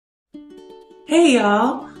Hey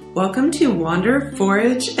y'all! Welcome to Wander,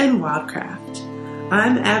 Forage, and Wildcraft.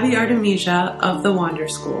 I'm Abby Artemisia of the Wander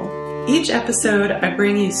School. Each episode I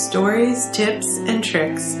bring you stories, tips, and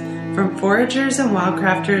tricks from foragers and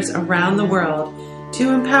wildcrafters around the world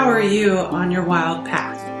to empower you on your wild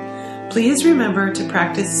path. Please remember to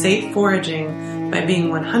practice safe foraging by being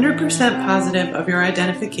 100% positive of your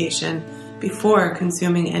identification before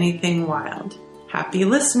consuming anything wild. Happy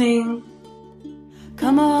listening!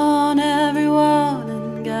 Come on everyone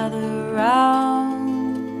and gather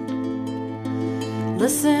round.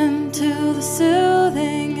 Listen to the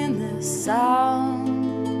soothing in this sound.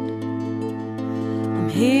 I'm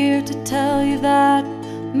here to tell you that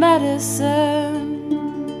medicine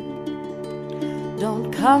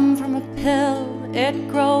don't come from a pill, it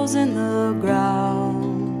grows in the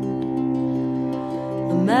ground.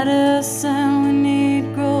 The medicine we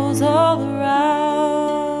need grows all around.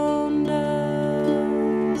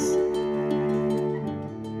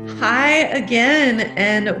 Hi again,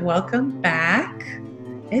 and welcome back.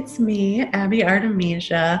 It's me, Abby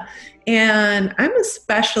Artemisia, and I'm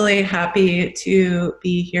especially happy to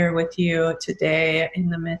be here with you today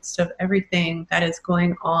in the midst of everything that is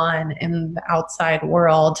going on in the outside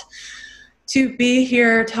world. To be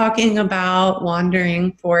here talking about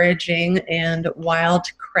wandering, foraging, and wild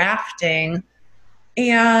crafting.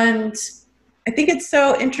 And I think it's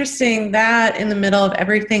so interesting that in the middle of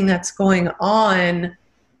everything that's going on,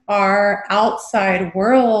 our outside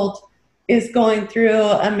world is going through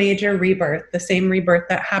a major rebirth, the same rebirth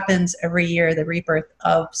that happens every year, the rebirth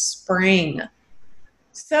of spring.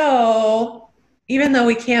 So even though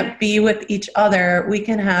we can't be with each other, we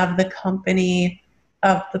can have the company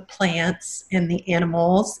of the plants and the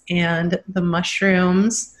animals and the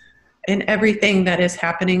mushrooms and everything that is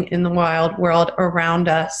happening in the wild world around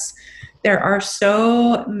us. There are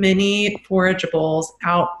so many forageables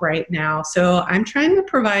out right now. So I'm trying to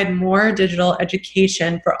provide more digital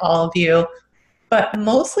education for all of you. But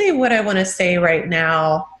mostly what I want to say right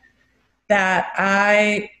now that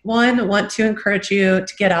I, want to encourage you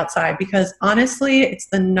to get outside, because honestly, it's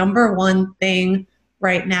the number one thing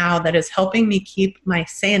right now that is helping me keep my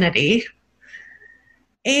sanity.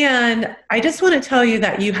 And I just want to tell you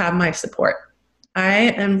that you have my support. I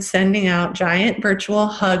am sending out giant virtual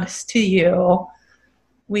hugs to you.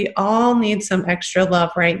 We all need some extra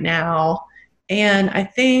love right now. And I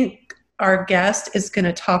think our guest is going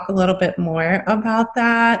to talk a little bit more about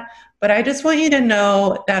that. But I just want you to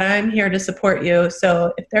know that I'm here to support you.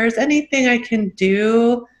 So if there's anything I can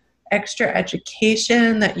do, extra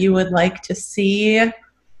education that you would like to see,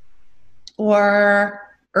 or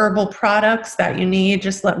herbal products that you need,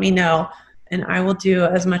 just let me know. And I will do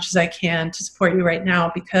as much as I can to support you right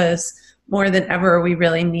now, because more than ever, we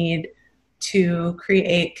really need to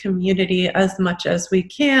create community as much as we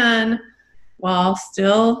can while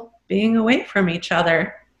still being away from each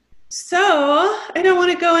other. So I don't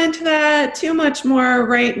want to go into that too much more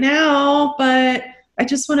right now, but I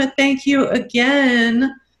just want to thank you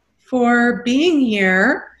again for being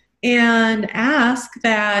here and ask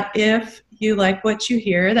that if you like what you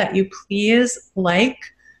hear, that you please like,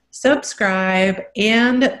 subscribe,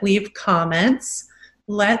 and leave comments.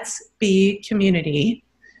 Let's be community.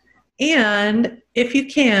 And if you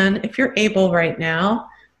can, if you're able right now,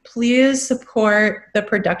 please support the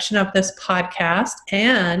production of this podcast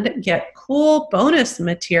and get cool bonus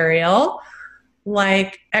material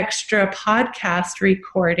like extra podcast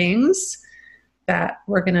recordings that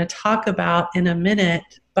we're going to talk about in a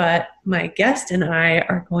minute. But my guest and I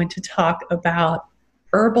are going to talk about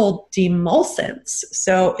herbal demulcents.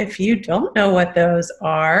 So if you don't know what those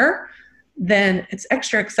are, then it's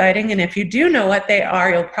extra exciting. And if you do know what they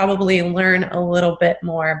are, you'll probably learn a little bit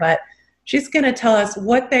more. But she's going to tell us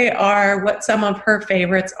what they are, what some of her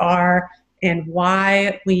favorites are, and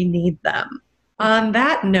why we need them. On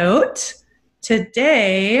that note,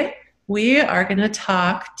 today we are going to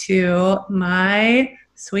talk to my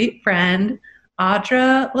sweet friend,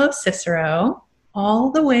 Audra LoCicero,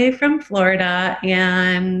 all the way from Florida.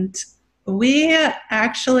 And we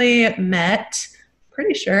actually met,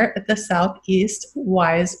 pretty sure, at the Southeast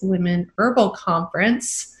Wise Women Herbal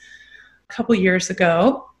Conference a couple years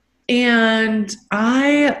ago. And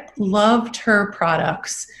I loved her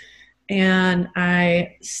products. And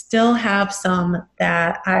I still have some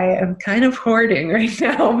that I am kind of hoarding right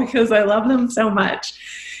now because I love them so much.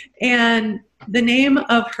 And the name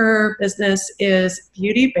of her business is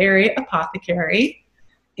Beauty Berry Apothecary,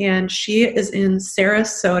 and she is in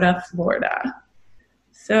Sarasota, Florida.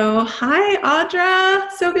 So, hi,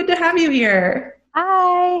 Audra. So good to have you here.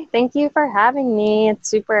 Hi. Thank you for having me. It's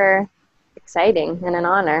super exciting and an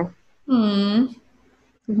honor.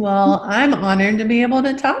 Well, I'm honored to be able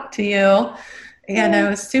to talk to you. And I Yeah.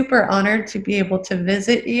 was super honored to be able to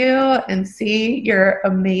visit you and see your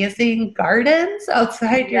amazing gardens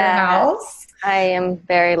outside your Yes, house. I am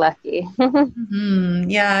very lucky.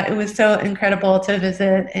 Yeah, it was so incredible to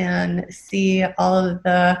visit and see all of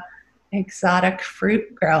the exotic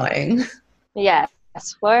fruit growing. Yes,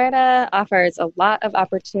 Florida offers a lot of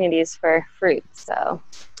opportunities for fruit. So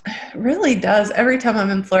It really does. Every time I'm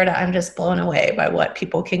in Florida, I'm just blown away by what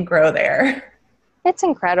people can grow there. it's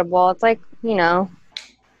incredible. It's like, we're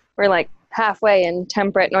like halfway in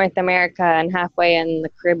temperate North America and halfway in the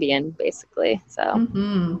Caribbean, basically. So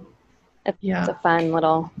Hmm. it's a Yeah, fun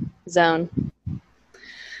little zone.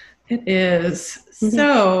 it is.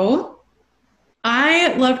 So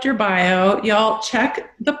I loved your bio. Y'all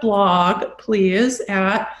check the blog, please,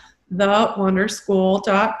 at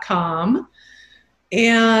thewonderschool.com.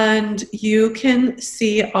 And you can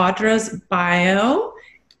see Audra's bio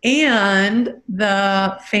and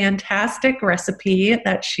the fantastic recipe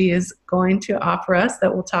that she is going to offer us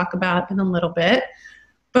that we'll talk about in a little bit.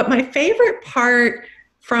 But my favorite part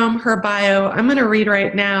from her bio, I'm going to read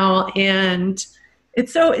right now, and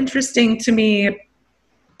it's so interesting to me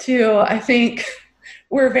too. I think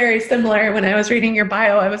we're very similar. When I was reading your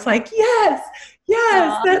bio, I was like, yes,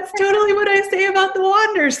 yes, Aw, that's totally what I say about the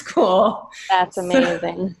Wander School. that's So,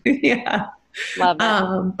 amazing. yeah. Love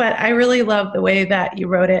it. But I really love the way that you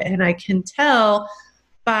wrote it, and I can tell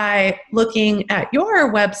by looking at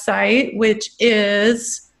your website, which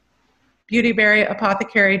is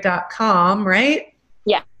beautyberryapothecary.com, right?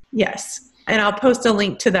 Yeah. Yes. And I'll post a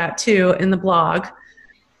link to that too in the blog.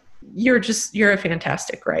 You're a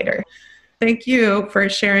fantastic writer. Thank you for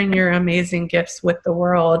sharing your amazing gifts with the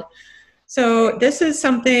world. So this is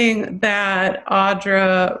something that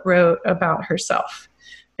Audra wrote about herself.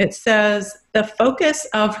 It says, the focus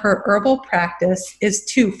of her herbal practice is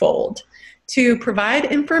twofold: to provide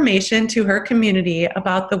information to her community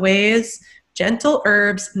about the ways gentle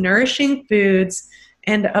herbs, nourishing foods,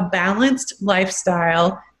 and a balanced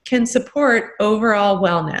lifestyle can support overall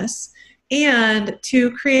wellness, and to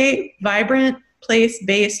create vibrant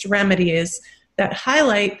place-based remedies that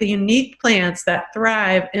highlight the unique plants that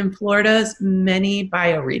thrive in Florida's many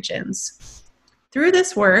bioregions. Through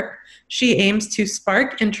this work, she aims to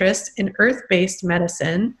spark interest in earth-based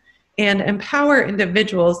medicine and empower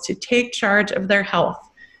individuals to take charge of their health,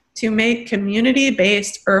 to make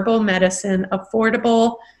community-based herbal medicine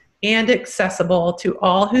affordable and accessible to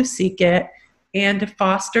all who seek it, and to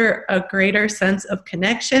foster a greater sense of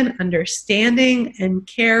connection, understanding, and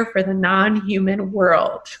care for the non-human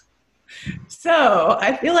world. So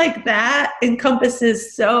I feel like that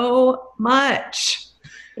encompasses so much.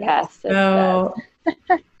 Yes, it does. So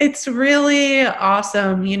it's really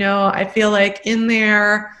awesome. I feel like in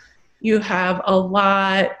there you have a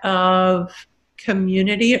lot of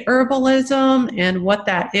community herbalism and what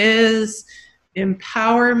that is,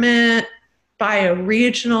 empowerment,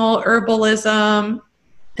 bioregional herbalism,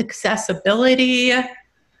 accessibility.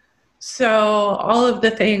 So all of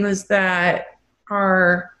the things that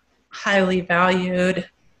are highly valued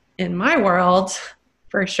in my world,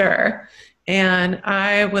 for sure. And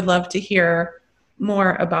I would love to hear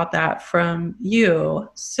more about that from you.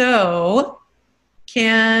 So,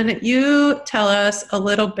 can you tell us a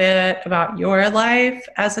little bit about your life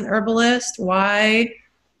as an herbalist, why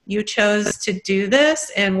you chose to do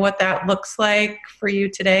this, and what that looks like for you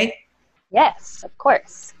today? Yes, of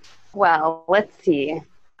course. Well, let's see.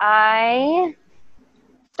 I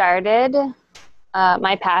started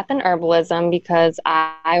my path in herbalism because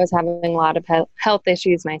I was having a lot of health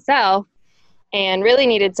issues myself and really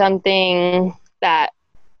needed something that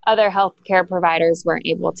other healthcare providers weren't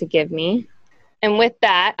able to give me. And with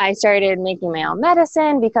that, I started making my own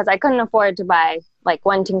medicine because I couldn't afford to buy like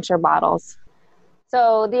one tincture bottles.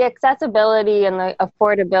 So the accessibility and the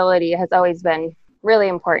affordability has always been really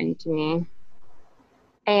important to me.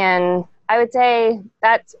 And I would say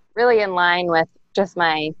that's really in line with just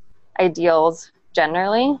my ideals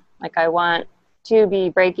generally. Like I want to be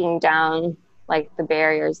breaking down like the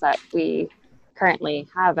barriers that we currently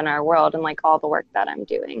have in our world and like all the work that I'm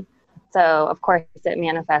doing. So of course it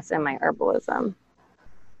manifests in my herbalism.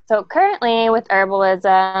 So currently with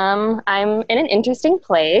herbalism, I'm in an interesting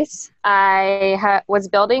place. I was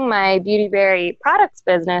building my Beauty Berry products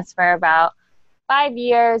business for about 5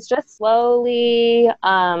 years, just slowly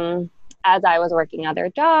as I was working other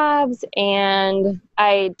jobs. And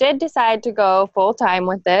I did decide to go full time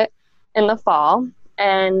with it in the fall.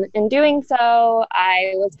 And in doing so,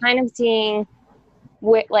 I was kind of seeing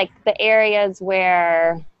like the areas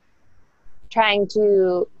where trying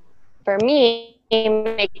to, for me,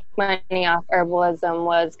 make money off herbalism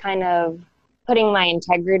was kind of putting my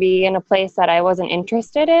integrity in a place that I wasn't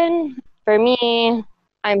interested in. For me,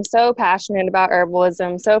 I'm so passionate about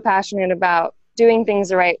herbalism, so passionate about doing things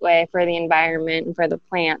the right way for the environment and for the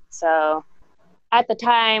plant. So at the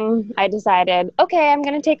time, I decided, okay, I'm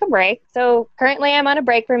going to take a break. So currently I'm on a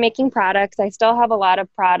break for making products. I still have a lot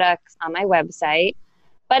of products on my website,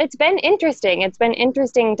 but it's been interesting. It's been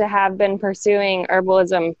interesting to have been pursuing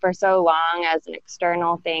herbalism for so long as an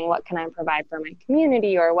external thing. What can I provide for my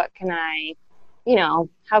community, or what can I,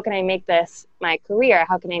 how can I make this my career?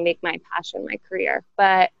 How can I make my passion my career?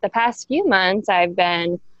 But the past few months, I've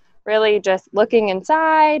been really just looking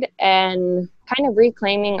inside and kind of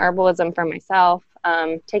reclaiming herbalism for myself,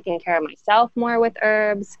 taking care of myself more with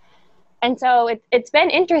herbs. And so it's been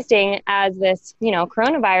interesting as this,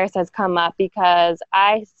 coronavirus has come up, because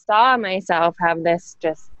I saw myself have this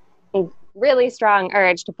just really strong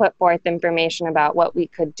urge to put forth information about what we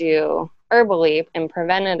could do herbally and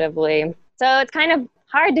preventatively. So it's kind of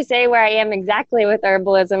hard to say where I am exactly with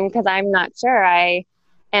herbalism, because I'm not sure. I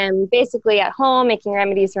am basically at home making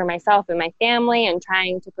remedies for myself and my family and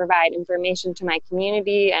trying to provide information to my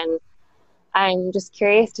community. And I'm just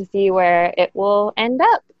curious to see where it will end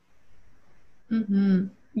up. Mm-hmm.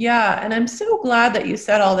 Yeah. And I'm so glad that you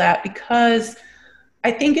said all that, because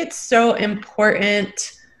I think it's so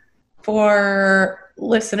important for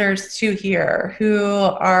listeners to hear who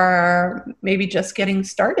are maybe just getting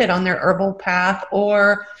started on their herbal path,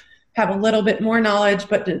 or have a little bit more knowledge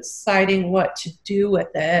but deciding what to do with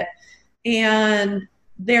it. And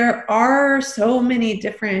there are so many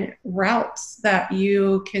different routes that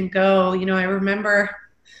you can go. I remember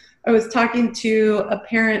I was talking to a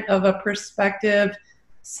parent of a prospective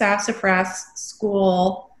sassafras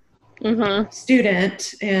school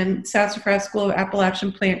student, and Sassafras School of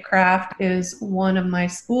Appalachian Plant Craft is one of my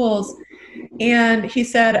schools. And he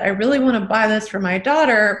said, I really want to buy this for my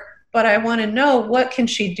daughter, but I want to know, what can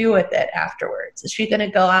she do with it afterwards? Is she going to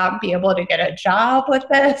go out and be able to get a job with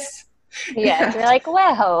this? Yeah, you're like,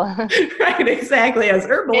 wow. Right, exactly, as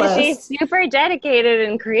herbalist. And she's super dedicated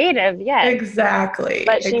and creative, yes. Exactly.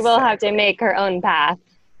 But she will have to make her own path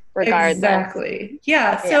regardless. Exactly.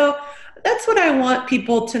 Yeah, so that's what I want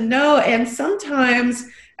people to know. And sometimes,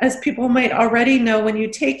 as people might already know, when you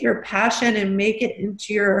take your passion and make it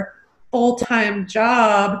into your full-time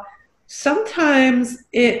job, sometimes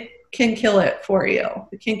it can kill it for you.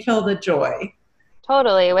 It can kill the joy.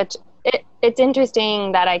 Totally, which it's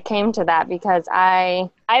interesting that I came to that, because I've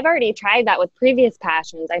already tried that with previous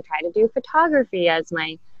passions. I tried to do photography as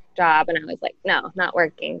my job, and I was like, no, not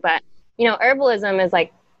working. But, herbalism is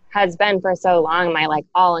has been for so long my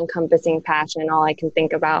all-encompassing passion, all I can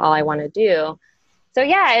think about, all I want to do. So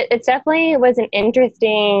yeah, it definitely was an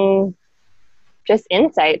interesting just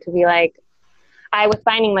insight to be like, I was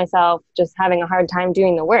finding myself just having a hard time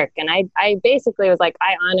doing the work. And I basically was like,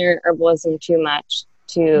 I honor herbalism too much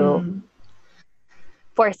to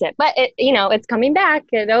force it. But it's coming back.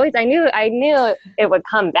 I knew it would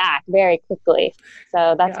come back very quickly.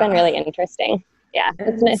 So that's been really interesting. Yeah.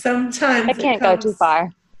 Sometimes I can't go too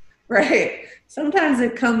far. Right. Sometimes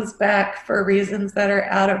it comes back for reasons that are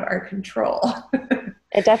out of our control.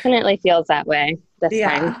 It definitely feels that way this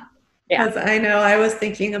time. Yeah. Because I know I was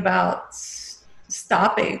thinking about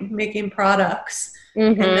stopping making products,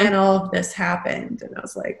 and then all of this happened, and I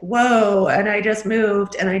was like, whoa. And I just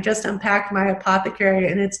moved, and I just unpacked my apothecary,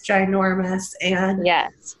 and it's ginormous. And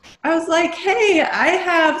yes, I was like, hey, I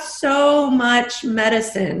have so much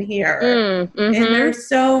medicine here. And there's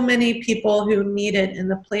so many people who need it in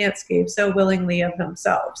the plantscape so willingly of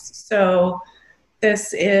themselves. So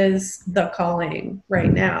this is the calling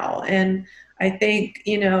right now. And I think,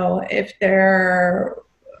 if there,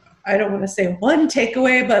 I don't want to say one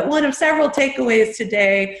takeaway, but one of several takeaways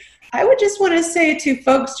today, I would just want to say to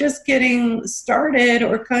folks just getting started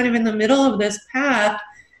or kind of in the middle of this path,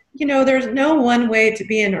 there's no one way to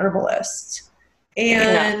be an herbalist.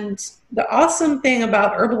 And the awesome thing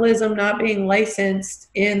about herbalism not being licensed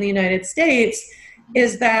in the United States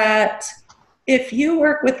is that if you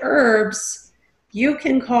work with herbs, you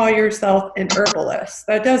can call yourself an herbalist.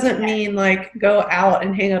 That doesn't mean go out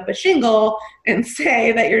and hang up a shingle and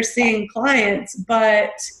say that you're seeing clients,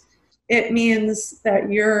 but it means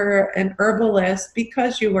that you're an herbalist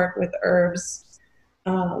because you work with herbs.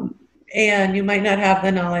 And you might not have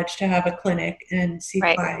the knowledge to have a clinic and see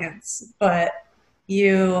clients, but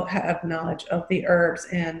you have knowledge of the herbs,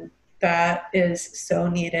 and that is so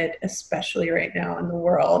needed, especially right now in the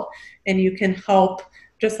world. And you can help,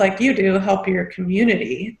 just like you do, help your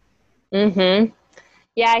community. Yeah,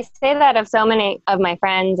 I say that of so many of my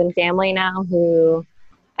friends and family now who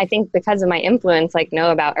I think because of my influence, like know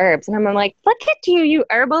about herbs. And I'm like, look at you, you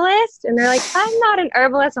herbalist. And they're like, I'm not an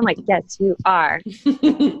herbalist. I'm like, yes, you are.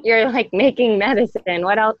 You're like making medicine.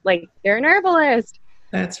 What else? Like, you're an herbalist.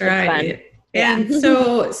 That's right. Yeah. And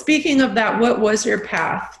so speaking of that, what was your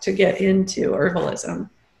path to get into herbalism?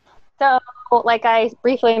 So like I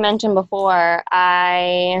briefly mentioned before,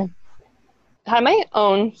 I had my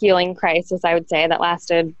own healing crisis, I would say, that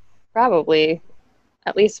lasted probably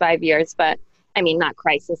at least 5 years, but I mean, not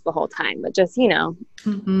crisis the whole time, but just,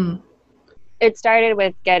 Mm-hmm. It started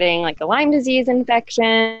with getting like a Lyme disease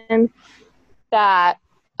infection that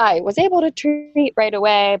I was able to treat right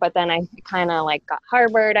away, but then I kind of like got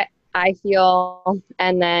harbored, I feel,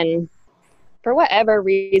 and then for whatever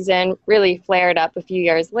reason, really flared up a few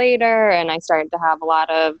years later, and I started to have a lot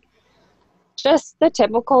of just the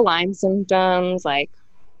typical Lyme symptoms like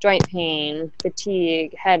joint pain,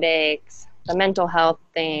 fatigue, headaches, the mental health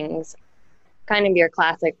things, kind of your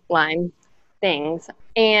classic Lyme things.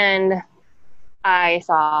 And I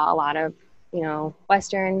saw a lot of,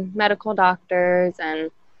 Western medical doctors,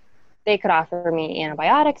 and they could offer me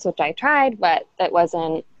antibiotics, which I tried, but that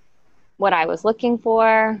wasn't what I was looking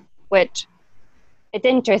for, which it's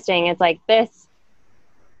interesting. It's like this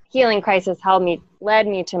healing crisis led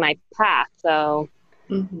me to my path. So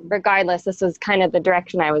regardless, this was kind of the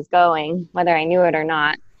direction I was going, whether I knew it or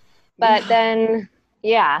not. But then,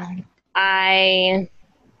 I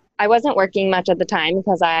wasn't working much at the time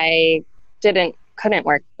because I couldn't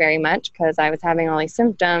work very much because I was having all these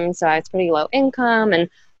symptoms. So I was pretty low income, and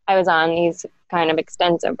I was on these kind of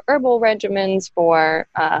extensive herbal regimens for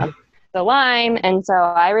the Lyme. And so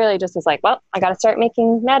I really just was like, well, I got to start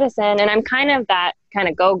making medicine. And I'm kind of that kind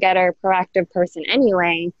of go-getter, proactive person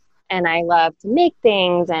anyway. And I love to make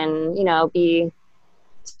things and, be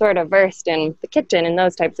sort of versed in the kitchen and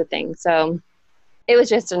those types of things. So it was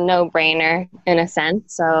just a no-brainer in a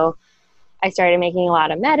sense. So I started making a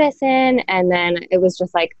lot of medicine, and then it was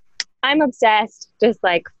just like, I'm obsessed, just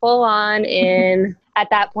like full on in. At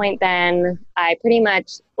that point, then I pretty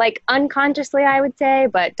much like unconsciously, I would say,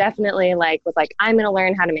 but definitely like was like, I'm going to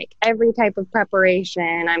learn how to make every type of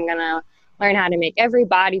preparation. I'm going to learn how to make every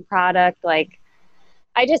body product. Like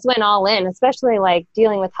I just went all in, especially like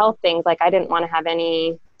dealing with health things. Like I didn't want to have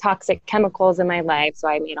any toxic chemicals in my life. So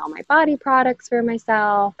I made all my body products for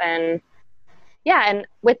myself. And and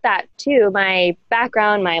with that too, my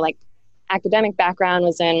background, my like academic background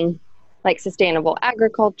was in like sustainable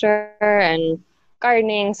agriculture and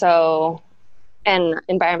gardening, and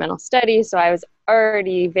environmental studies. So I was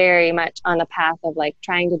already very much on the path of like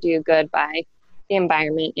trying to do good by the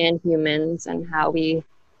environment and humans and how we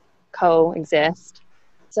coexist.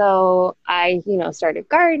 So I, started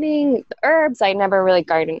gardening the herbs. I never really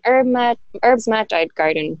gardened herbs much. I'd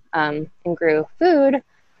garden and grew food.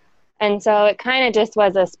 And so it kind of just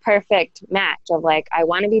was this perfect match of like, I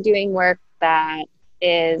want to be doing work that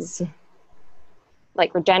is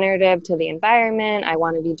like regenerative to the environment. I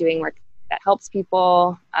want to be doing work that helps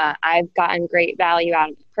people. I've gotten great value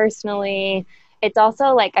out of it personally. It's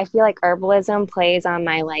also like, I feel like herbalism plays on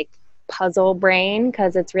my like puzzle brain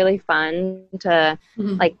because it's really fun to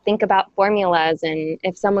like think about formulas. And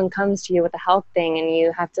if someone comes to you with a health thing and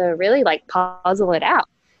you have to really like puzzle it out.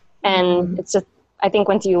 And it's just, I think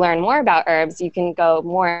once you learn more about herbs, you can go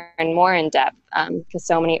more and more in depth because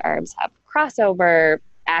so many herbs have crossover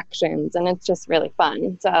actions, and it's just really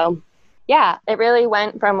fun. So it really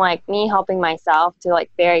went from like me helping myself to like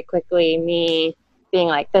very quickly me being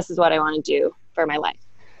like, this is what I want to do for my life,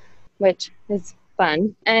 which is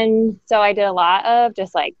fun. And so I did a lot of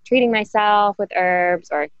just like treating myself with herbs,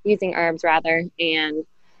 or using herbs rather, and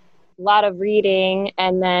a lot of reading.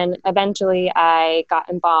 And then eventually I got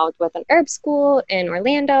involved with an herb school in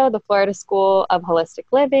Orlando, the Florida School of Holistic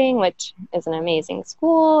Living, which is an amazing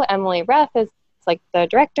school. Emily Ruff is like the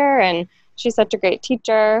director, and she's such a great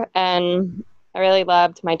teacher. And I really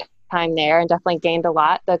loved my time there and definitely gained a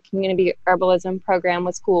lot. The community herbalism program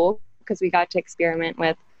was cool because we got to experiment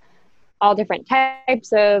with all different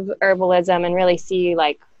types of herbalism and really see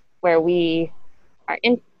like where we are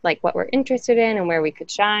in, like what we're interested in and where we could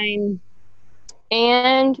shine.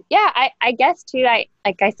 And I guess too, like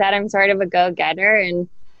I said, I'm sort of a go-getter, and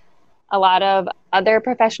a lot of other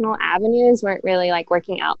professional avenues weren't really like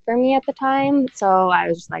working out for me at the time. So I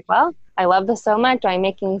was just like, well, I love this so much. I'm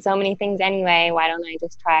making so many things anyway. Why don't I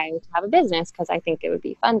just try to have a business? Because I think it would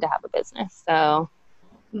be fun to have a business. So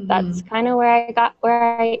that's kind of where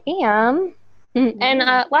I am. And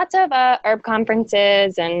lots of herb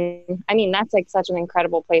conferences. And I mean, that's like such an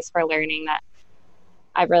incredible place for learning that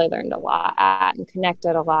I've really learned a lot at and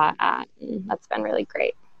connected a lot at. And that's been really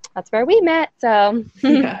great. That's where we met. So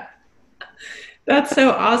That's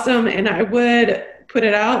so awesome. And I would put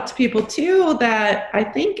it out to people too that I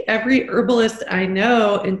think every herbalist I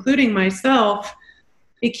know, including myself,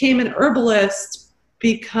 became an herbalist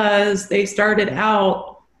because they started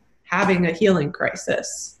out having a healing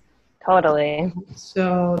crisis. Totally.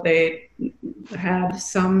 So they had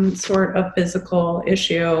some sort of physical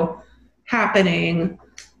issue happening,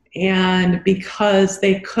 and because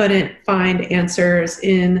they couldn't find answers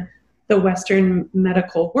in the Western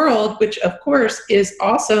medical world, which of course is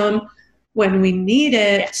awesome when we need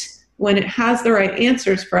it, when it has the right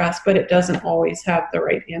answers for us, but it doesn't always have the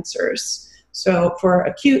right answers. So for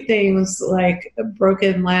acute things like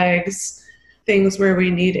broken legs, things where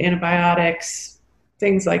we need antibiotics,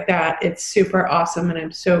 things like that, it's super awesome, and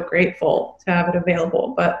I'm so grateful to have it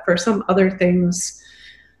available. But for some other things,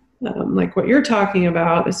 like what you're talking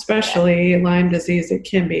about, especially Lyme disease, it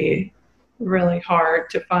can be really hard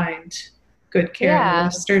to find good care in the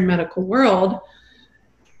Western medical world.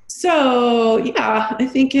 So yeah, I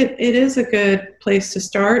think it is a good place to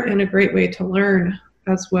start and a great way to learn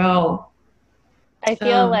as well. I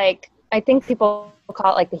feel like, I think people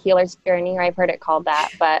call it like the healer's journey, or I've heard it called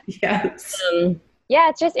that, but yes. Yeah,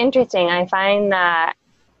 it's just interesting. I find that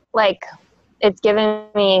like it's given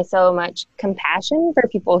me so much compassion for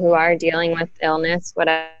people who are dealing with illness,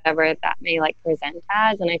 whatever that may like present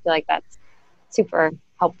as. And I feel like that's super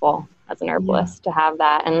helpful as an herbalist to have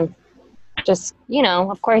that. And just, you know,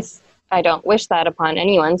 of course, I don't wish that upon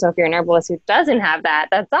anyone. So if you're an herbalist who doesn't have that,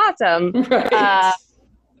 that's awesome. Right.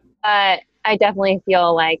 But I definitely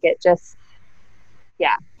feel like it just,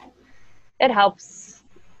 it helps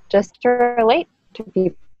just to relate to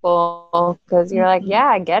people, because you're like, yeah,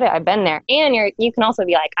 I get it. I've been there. And you can also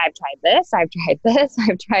be like, I've tried this, I've tried this,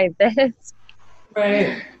 I've tried this.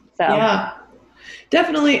 Right. So yeah,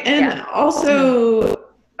 definitely. And also,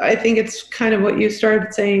 I think it's kind of what you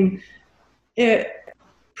started saying. It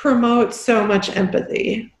promotes so much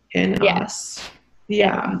empathy in us.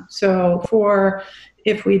 Yeah. So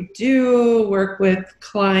if we do work with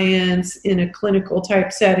clients in a clinical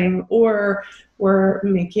type setting, or we're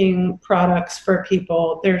making products for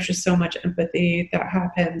people, there's just so much empathy that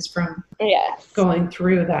happens from going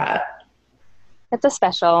through that. It's a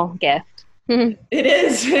special gift. It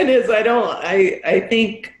is. I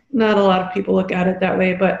think not a lot of people look at it that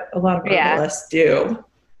way, but a lot of herbalists do.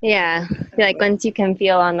 Yeah. Like once you can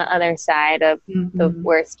feel on the other side of the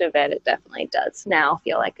worst of it, it definitely does now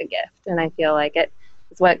feel like a gift. And I feel like it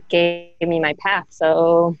is what gave me my path.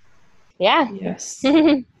 So yeah. Yes.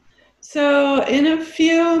 So in a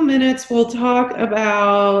few minutes, we'll talk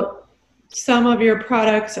about some of your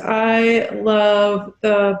products. I love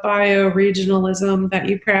the bioregionalism that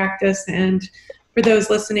you practice. And for those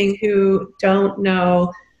listening who don't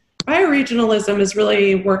know, bioregionalism is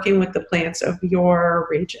really working with the plants of your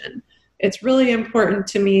region. It's really important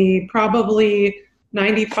to me. Probably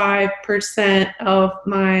 95% of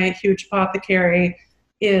my huge apothecary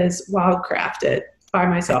is wildcrafted by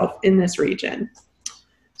myself in this region.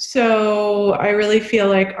 So I really feel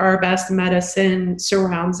like our best medicine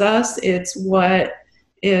surrounds us. It's what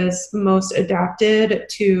is most adapted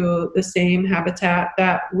to the same habitat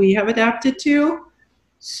that we have adapted to.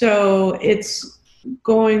 So it's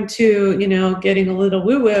going to, getting a little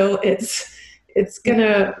woo-woo, it's going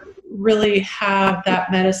to really have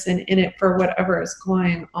that medicine in it for whatever is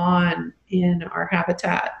going on in our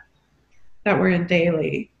habitat that we're in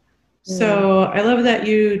daily. So I love that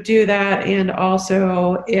you do that, and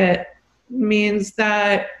also it means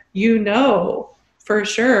that for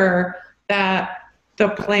sure that the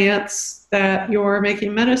plants that you're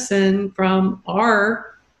making medicine from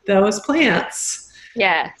are those plants.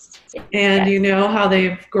 Yes. And you know how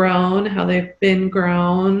they've grown, how they've been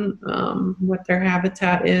grown, what their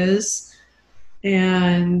habitat is,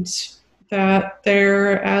 and that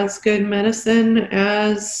they're as good medicine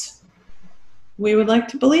as we would like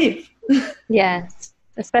to believe. Yes,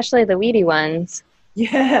 especially the weedy ones.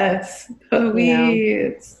 Yes, the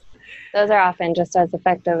weeds. Those are often just as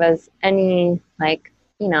effective as any,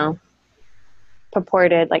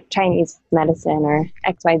 purported, Chinese medicine or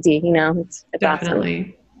XYZ, it's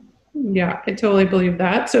definitely awesome. Yeah, I totally believe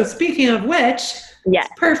that. So speaking of which,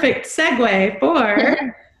 perfect segue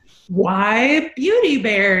for why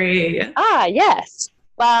Beautyberry? Yes.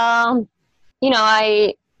 Well,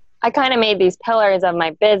 I kind of made these pillars of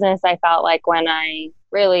my business. I felt like when I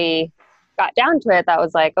really got down to it, that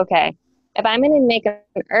was like, okay, if I'm going to make an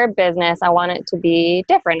herb business, I want it to be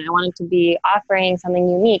different. I want it to be offering something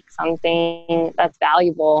unique, something that's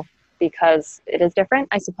valuable because it is different,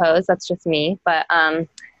 I suppose. That's just me. But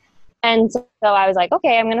And so I was like,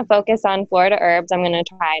 okay, I'm going to focus on Florida herbs. I'm going to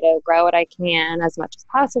try to grow what I can as much as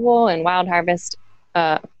possible and wild harvest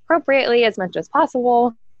appropriately as much as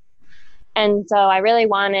possible. And so I really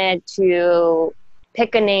wanted to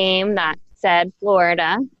pick a name that said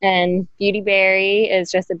Florida, and Beautyberry is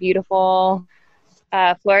just a beautiful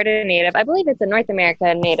Florida native. I believe it's a North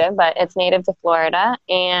America native, but it's native to Florida.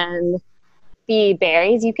 And the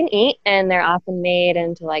berries you can eat, and they're often made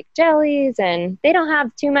into like jellies, and they don't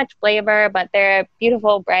have too much flavor, but they're a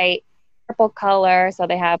beautiful, bright purple color. So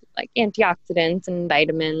they have like antioxidants and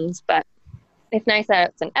vitamins, but it's nice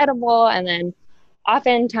that it's an edible. And then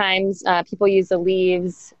oftentimes people use the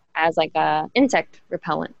leaves as like a insect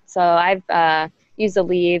repellent. So I've used the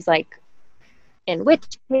leaves like in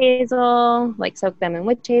witch hazel, like soak them in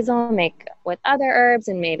witch hazel, make with other herbs,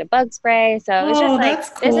 and made a bug spray. So it's just like, that's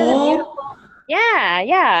cool. This is a beautiful,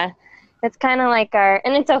 yeah. It's kind of like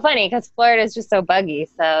and it's so funny because Florida is just so buggy,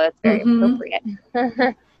 so it's very appropriate.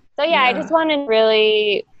 So yeah, I just wanted to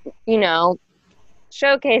really,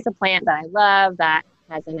 showcase a plant that I love that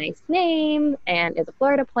has a nice name and is a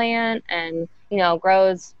Florida plant and,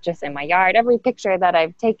 grows just in my yard. Every picture that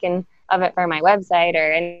I've taken of it for my website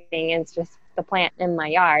or anything is just the plant in my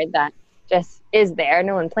yard that just is there.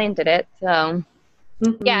 No one planted it. So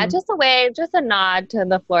yeah, just a nod to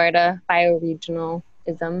the Florida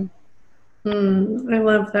bioregionalism. I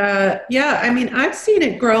love that. Yeah, I mean, I've seen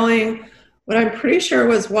it growing what I'm pretty sure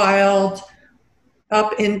was wild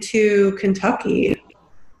up into Kentucky.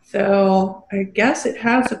 So I guess it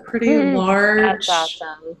has a pretty large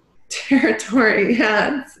territory.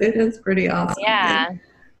 Yeah, it is pretty awesome. Yeah.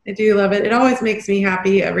 I do love it. It always makes me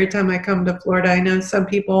happy every time I come to Florida. I know some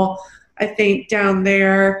people, I think, down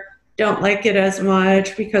there don't like it as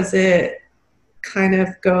much because it kind of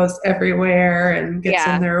goes everywhere and gets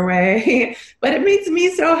in their way. But it makes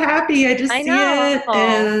me so happy. I just see it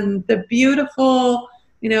and the beautiful,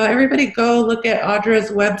 everybody go look at Audra's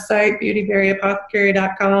website,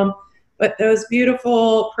 beautyberryapothecary.com. But those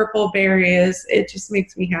beautiful purple berries, it just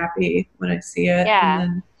makes me happy when I see it. Yeah.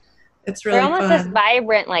 And it's really They're almost fun. this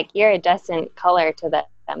vibrant, like iridescent color to them.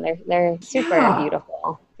 They're super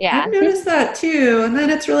beautiful. Yeah. I've noticed that too. And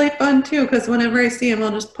then it's really fun too, because whenever I see them,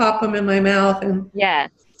 I'll just pop them in my mouth and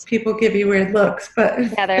people give you weird looks. But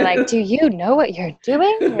yeah, they're like, do you know what you're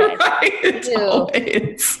doing? Right.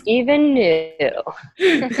 Always. Even knew.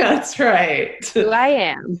 That's right. Who I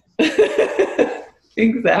am.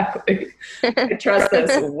 Exactly. I trust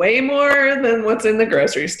this way more than what's in the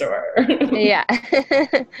grocery store. Yeah.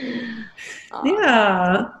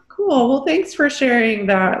 Yeah. Cool. Well, thanks for sharing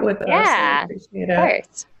that with us. I appreciate it. Of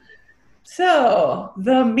course. So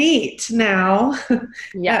the meat now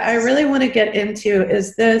that I really want to get into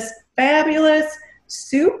is this fabulous,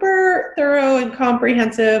 super thorough and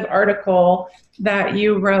comprehensive article that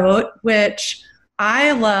you wrote, which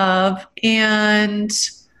I love. And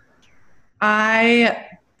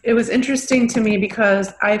it was interesting to me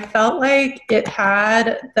because I felt like it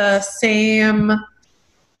had the same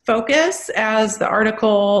focus as the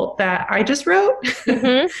article that I just wrote,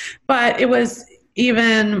 but it was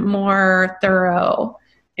even more thorough.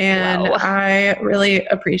 And I really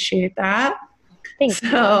appreciate that.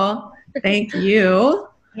 Thank you.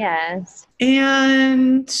 Yes.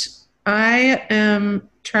 And I am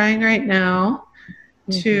trying right now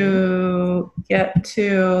to get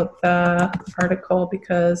to the article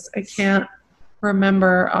because I can't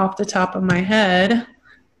remember off the top of my head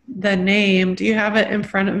the name. Do you have it in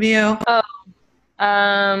front of you?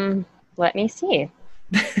 Let me see.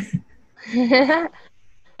 I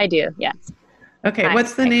do, yes. Okay,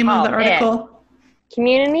 what's the name of the article?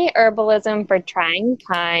 Community Herbalism for Trying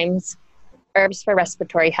Times, Herbs for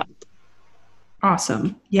Respiratory Health.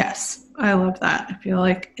 Awesome. Yes, I love that. I feel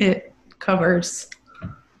like it covers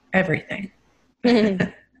everything. Oh,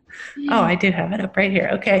 I do have it up right here.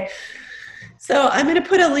 Okay. So I'm going to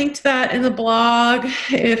put a link to that in the blog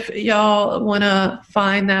if y'all want to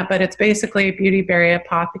find that, but it's basically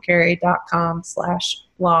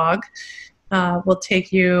beautyberryapothecary.com/blog. Will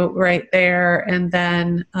take you right there. And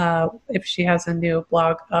then if she has a new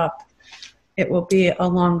blog up, it will be a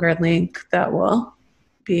longer link that will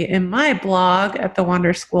be in my blog at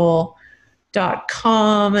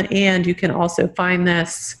thewonderschool.com. And you can also find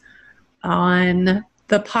this on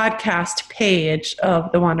the podcast page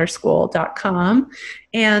of thewonderschool.com.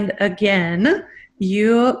 And again,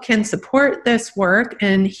 you can support this work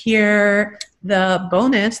and hear the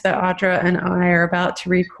bonus that Audra and I are about to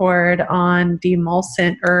record on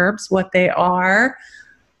demulcent herbs, what they are,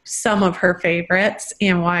 some of her favorites,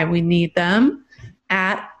 and why we need them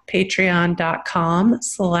at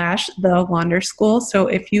patreon.com/thewonderschool. So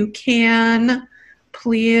if you can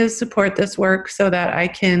please support this work so that I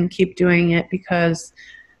can keep doing it, because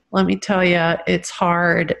let me tell you, it's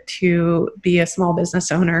hard to be a small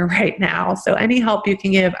business owner right now. So any help you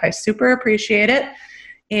can give, I super appreciate it.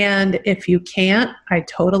 And if you can't, I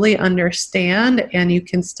totally understand. And you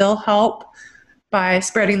can still help by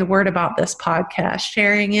spreading the word about this podcast,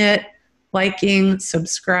 sharing it, liking,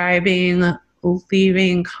 subscribing,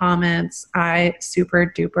 leaving comments. I super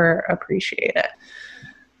duper appreciate it.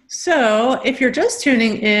 So if you're just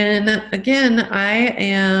tuning in, again, I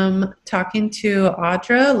am talking to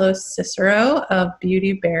Audra Los Cicero of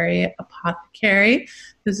Beauty Berry Apothecary,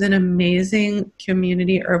 who's an amazing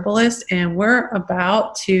community herbalist, and we're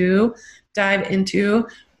about to dive into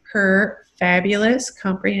her fabulous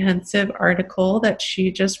comprehensive article that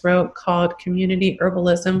she just wrote called Community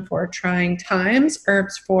Herbalism for Trying Times,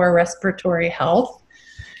 Herbs for Respiratory Health.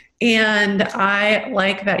 And I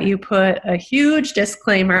like that you put a huge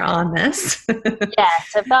disclaimer on this.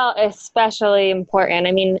 Yes, it felt especially important.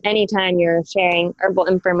 I mean, anytime you're sharing herbal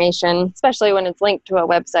information, especially when it's linked to a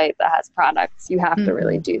website that has products, you have to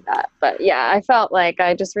really do that. But yeah, I felt like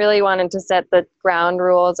I just really wanted to set the ground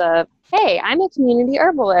rules of, hey, I'm a community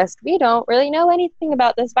herbalist. We don't really know anything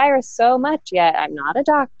about this virus so much yet. I'm not a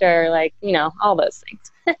doctor, like, you know, all those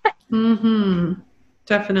things.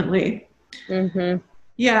 Definitely.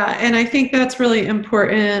 Yeah, and I think that's really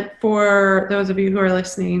important for those of you who are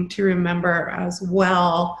listening to remember as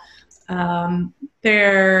well.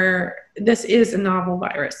 This is a novel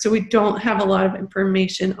virus, so we don't have a lot of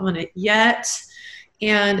information on it yet.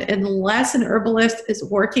 And unless an herbalist is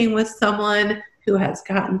working with someone who has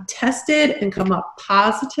gotten tested and come up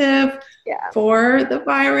positive for the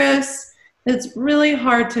virus, it's really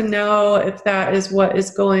hard to know if that is what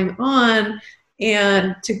is going on,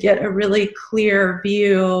 and to get a really clear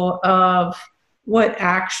view of what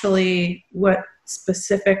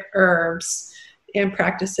specific herbs and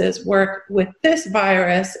practices work with this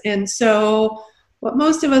virus. And so what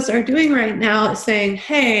most of us are doing right now is saying,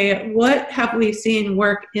 hey, what have we seen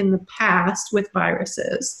work in the past with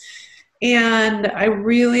viruses? And I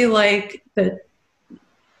really like the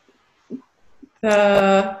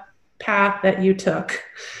path that you took.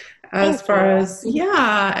 As far as,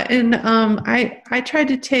 and I tried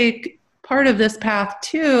to take part of this path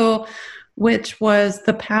too, which was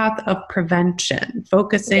the path of prevention,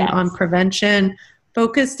 focusing on prevention,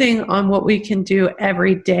 focusing on what we can do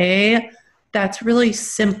every day that's really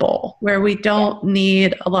simple, where we don't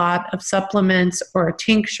need a lot of supplements or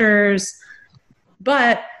tinctures,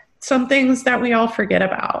 but some things that we all forget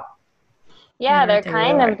about. Yeah, they're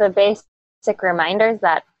kind of the basic reminders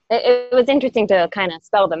that it was interesting to kind of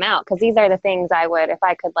spell them out, because these are the things I would, if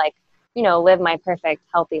I could, like, you know, live my perfect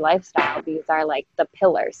healthy lifestyle, these are like the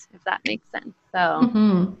pillars, if that makes sense.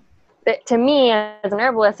 So to me as an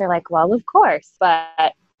herbalist, they're like, well, of course,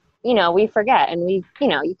 but, you know, we forget, and we, you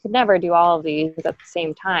know, you could never do all of these at the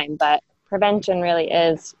same time, but prevention really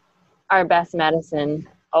is our best medicine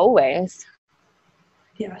always.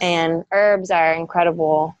 Yes. And herbs are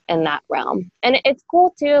incredible in that realm. And it's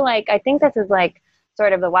cool too, like, I think this is like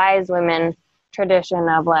sort of the wise women tradition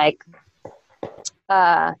of like,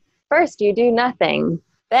 first you do nothing,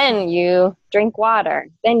 then you drink water,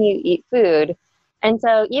 then you eat food. And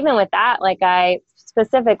so even with that, like, I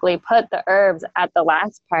specifically put the herbs at the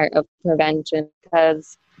last part of prevention,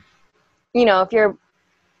 because, you know, if your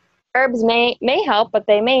herbs may help, but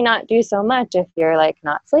they may not do so much if you're like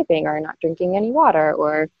not sleeping or not drinking any water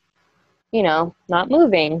or, you know, not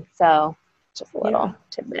moving. So just a little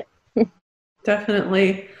tidbit.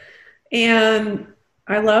 Definitely. And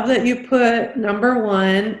I love that you put number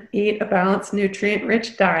 1, eat a balanced,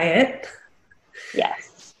 nutrient-rich diet.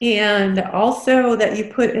 Yes. And also that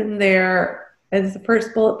you put in there as the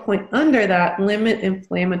first bullet point under that, limit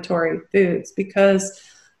inflammatory foods, because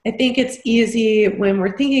I think it's easy when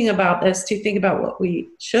we're thinking about this to think about what we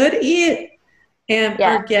should eat and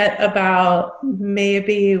forget about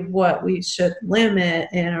maybe what we should limit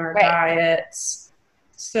in our diets.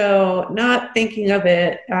 So not thinking of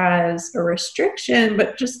it as a restriction,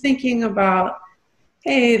 but just thinking about,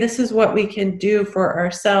 hey, this is what we can do for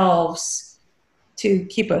ourselves to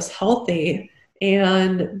keep us healthy.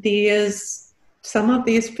 And some of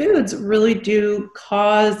these foods really do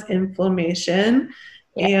cause inflammation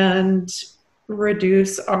and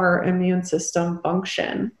reduce our immune system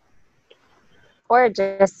function. Or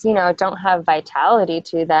just, you know, don't have vitality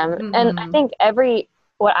to them. And I think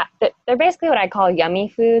they're basically what I call yummy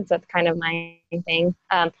foods. That's kind of my thing.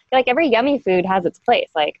 Like every yummy food has its place.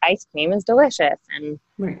 Like ice cream is delicious, and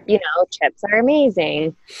you know, chips are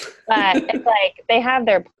amazing. But it's like they have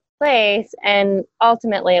their place, and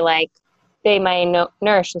ultimately, like, they might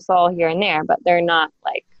nourish the soul here and there, but they're not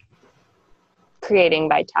like creating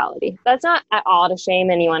vitality. That's not at all to shame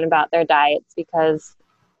anyone about their diets, because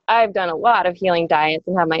I've done a lot of healing diets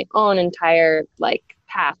and have my own entire like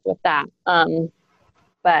path with that.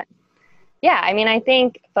 But yeah, I mean, I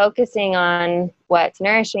think focusing on what's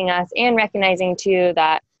nourishing us and recognizing too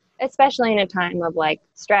that, especially in a time of like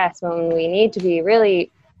stress when we need to be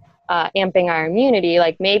really amping our immunity,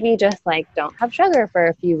 like maybe just like don't have sugar for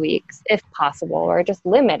a few weeks if possible, or just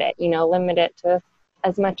limit it, limit it to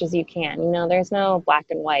as much as you can. There's no black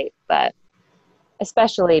and white, but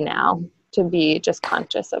especially now to be just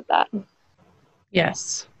conscious of that.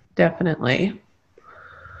 Yes, definitely.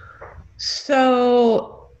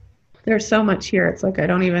 So there's so much here. It's like I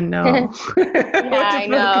don't even know what to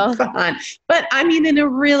focus on. But I mean, in a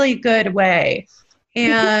really good way.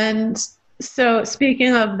 And so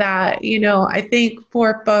speaking of that, I think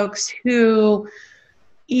for folks who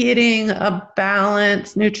eating a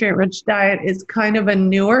balanced, nutrient-rich diet is kind of a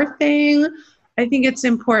newer thing, I think it's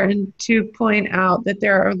important to point out that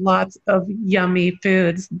there are lots of yummy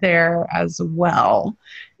foods there as well.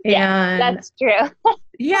 Yeah, that's true.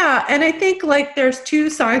 Yeah, and I think like there's two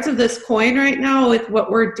sides of this coin right now with what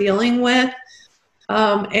we're dealing with.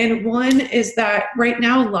 And one is that right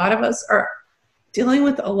now a lot of us are dealing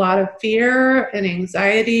with a lot of fear and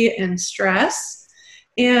anxiety and stress.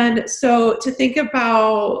 And so to think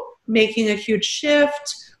about making a huge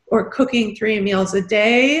shift or cooking 3 meals a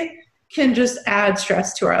day can just add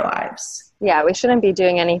stress to our lives. Yeah, we shouldn't be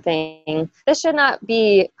doing anything. This should not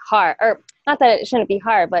be hard, or not that it shouldn't be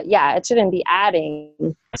hard, but yeah, it shouldn't be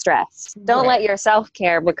adding stress. Don't let your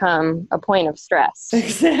self-care become a point of stress.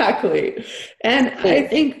 Exactly. And I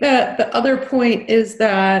think that the other point is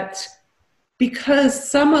that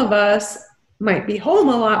because some of us might be home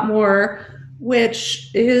a lot more,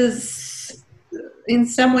 which is in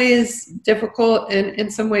some ways difficult and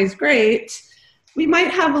in some ways great, we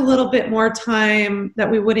might have a little bit more time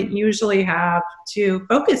that we wouldn't usually have to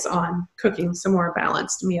focus on cooking some more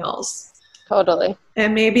balanced meals. Totally.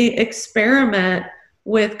 And maybe experiment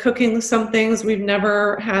with cooking some things we've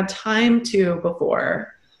never had time to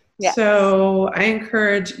before. Yes. So I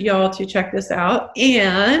encourage y'all to check this out.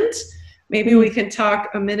 And maybe we can talk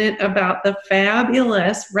a minute about the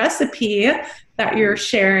fabulous recipe that you're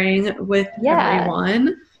sharing with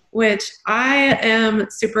everyone, which I am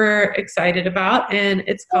super excited about. And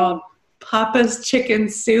it's called Papa's Chicken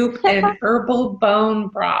Soup and Herbal Bone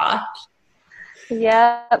Broth.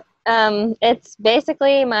 Yep. It's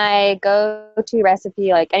basically my go-to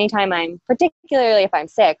recipe, like anytime particularly if I'm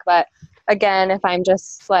sick, but again, if I'm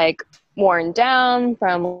just like worn down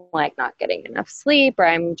from like not getting enough sleep, or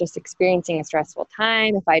I'm just experiencing a stressful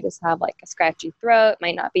time, if I just have like a scratchy throat,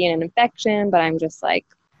 might not be an infection, but I'm just like,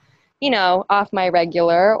 off my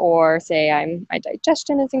regular, or say my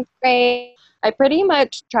digestion isn't great, I pretty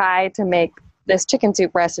much try to make this chicken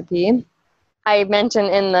soup recipe. I mentioned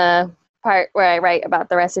in the part where I write about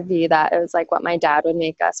the recipe that it was like what my dad would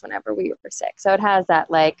make us whenever we were sick. So it has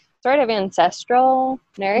that like sort of ancestral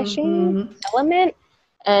nourishing element,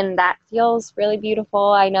 and that feels really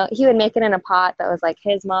beautiful. I know he would make it in a pot that was like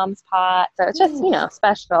his mom's pot. So it's just,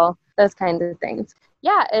 special, those kinds of things.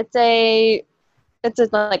 Yeah, it's a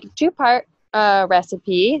like 2-part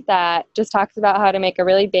recipe that just talks about how to make a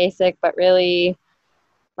really basic but really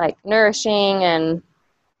like nourishing and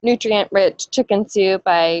nutrient-rich chicken soup.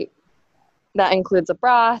 That includes a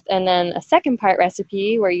broth, and then a 2nd-part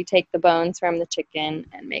recipe where you take the bones from the chicken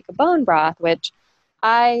and make a bone broth, which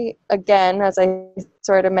I, again, as I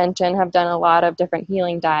sort of mentioned, have done a lot of different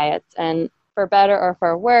healing diets, and for better or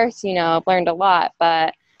for worse, I've learned a lot,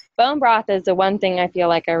 but bone broth is the one thing I feel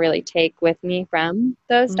like I really take with me from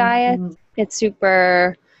those diets. It's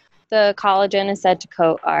the collagen is said to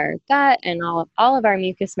coat our gut and all of our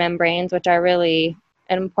mucous membranes, which are really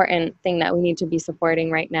an important thing that we need to be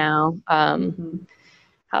supporting right now.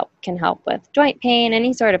 Can help with joint pain,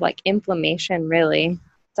 any sort of like inflammation, really.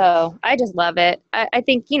 So I just love it. I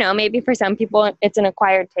think, maybe for some people it's an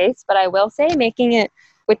acquired taste, but I will say making it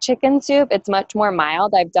with chicken soup, it's much more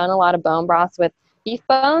mild. I've done a lot of bone broths with beef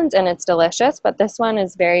bones and it's delicious, but this one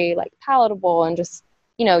is very like palatable and just,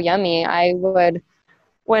 yummy.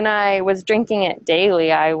 When I was drinking it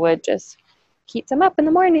daily, I would just heat some up in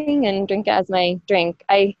the morning and drink it as my drink.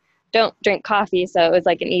 I don't drink coffee, so it was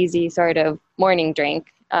like an easy sort of morning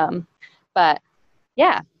drink. But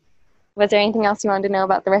yeah, was there anything else you wanted to know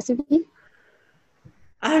about the recipe?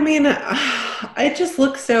 I mean, It just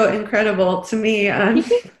looks so incredible to me.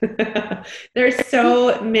 There's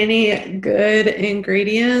so many good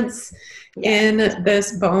ingredients in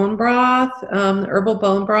this bone broth, herbal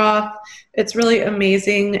bone broth. It's really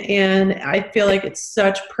amazing, and I feel like it's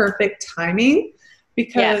such perfect timing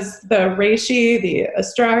because the reishi, the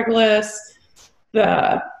astragalus,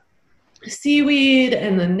 the seaweed,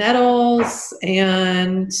 and the nettles,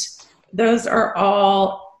 and those are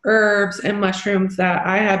all herbs and mushrooms that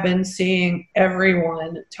I have been seeing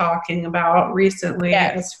everyone talking about recently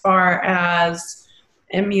as far as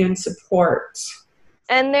immune support.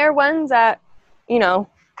 And they're ones that, you know,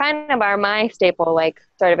 kind of are my staple, like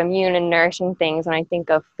sort of immune and nourishing things when I think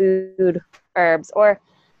of food herbs, or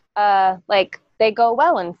like they go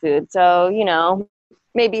well in food. So, you know,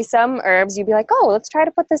 maybe some herbs you'd be like, oh, let's try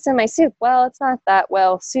to put this in my soup. Well, it's not that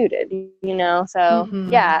well suited, you know? So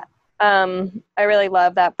I really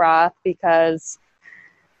love that broth because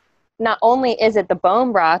not only is it the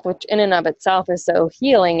bone broth, which in and of itself is so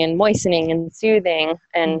healing and moistening and soothing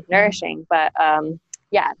and nourishing, but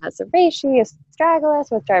it has the reishi,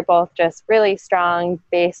 astragalus, which are both just really strong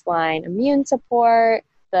baseline immune support,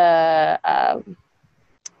 the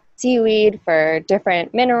seaweed for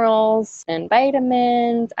different minerals and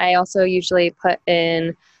vitamins. I also usually put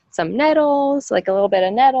in some nettles, like a little bit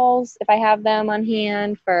of nettles if I have them on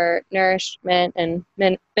hand for nourishment and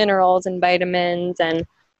minerals and vitamins. And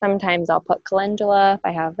sometimes I'll put calendula if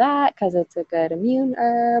I have that because it's a good immune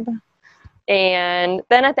herb. And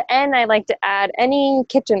then at the end, I like to add any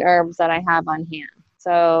kitchen herbs that I have on hand.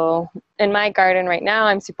 So in my garden right now,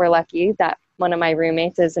 I'm super lucky that one of my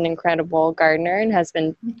roommates is an incredible gardener and has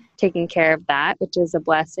been taking care of that, which is a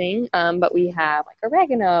blessing. But we have like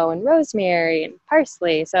oregano and rosemary and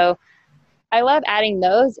parsley. So I love adding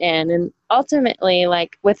those in. And ultimately,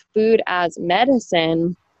 like with food as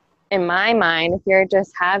medicine, in my mind, if you're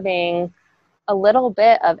just having a little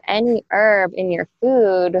bit of any herb in your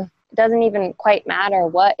food, it doesn't even quite matter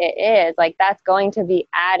what it is. Like that's going to be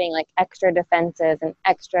adding like extra defenses and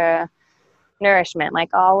extra nourishment.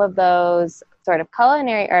 Like all of those sort of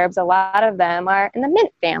culinary herbs, a lot of them are in the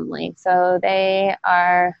mint family. So their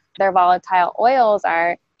volatile oils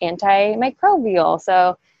are antimicrobial.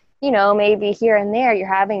 So, you know, maybe here and there you're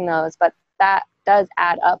having those, but that does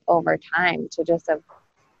add up over time to just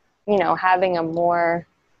having a more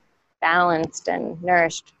balanced and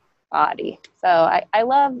nourished body. So I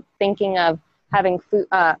love thinking of having food,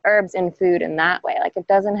 herbs in food in that way. Like it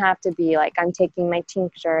doesn't have to be like I'm taking my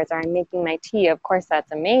tinctures or I'm making my tea. Of course,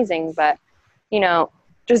 that's amazing. But, you know,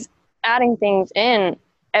 just adding things in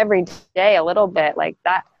every day a little bit, like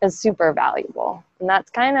that is super valuable. And that's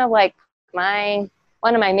kind of like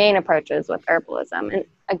one of my main approaches with herbalism. And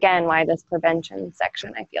again, why this prevention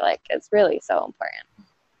section, I feel like is really so important.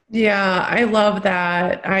 Yeah, I love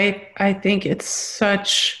that. I think it's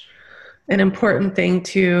such an important thing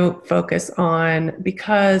to focus on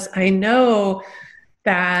because I know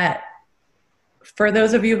that for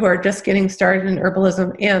those of you who are just getting started in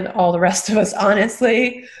herbalism and all the rest of us,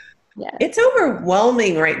 honestly, it's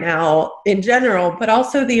overwhelming right now in general, but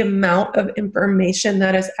also the amount of information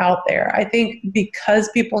that is out there. I think because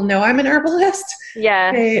people know I'm an herbalist,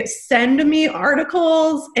 they send me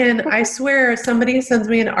articles, and I swear somebody sends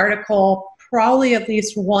me an article probably at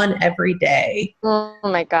least one every day. Oh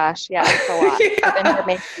my gosh. Yeah, it's a lot of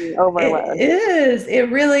information overload. It is.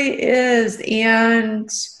 It really is. And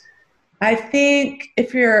I think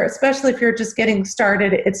especially if you're just getting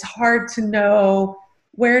started, it's hard to know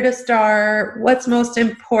where to start, what's most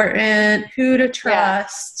important, who to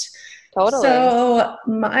trust. Yeah, totally. So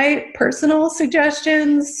my personal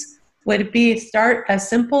suggestions would be start as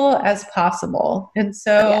simple as possible. And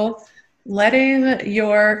so letting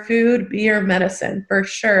your food be your medicine for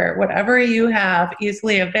sure. Whatever you have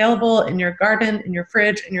easily available in your garden, in your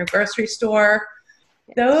fridge, in your grocery store,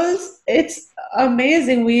 it's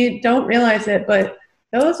amazing. We don't realize it, but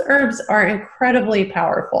those herbs are incredibly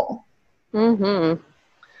powerful. Mm-hmm.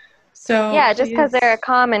 So just because they're a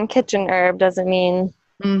common kitchen herb doesn't mean,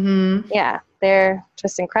 they're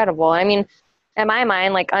just incredible. I mean, in my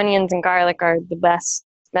mind, like onions and garlic are the best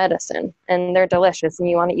medicine and they're delicious and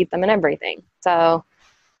you want to eat them in everything. So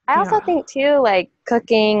I also think too, like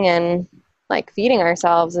cooking and like feeding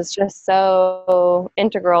ourselves is just so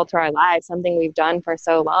integral to our lives, something we've done for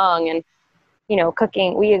so long. And, you know,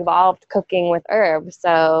 we evolved cooking with herbs.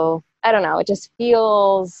 So I don't know, it just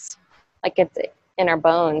feels like it's in our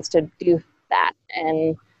bones to do that.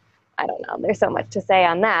 And I don't know, there's so much to say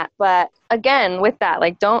on that. But again, with that,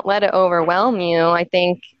 like don't let it overwhelm you. I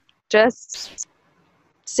think just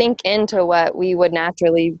sink into what we would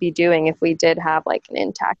naturally be doing if we did have like an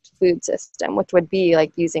intact food system, which would be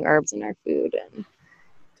like using herbs in our food. And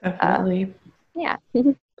Definitely. yeah.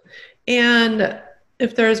 And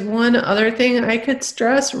if there's one other thing I could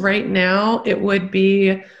stress right now, it would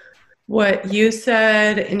be what you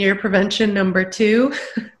said in your prevention number 2.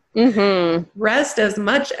 Rest as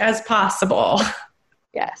much as possible.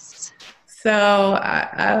 Yes. So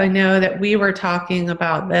I know that we were talking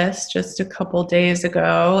about this just a couple days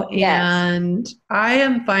ago, and I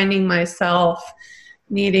am finding myself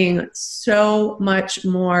needing so much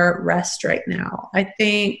more rest right now. I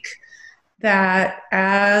think that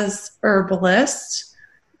as herbalists,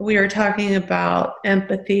 we are talking about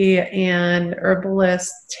empathy, and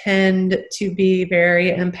herbalists tend to be very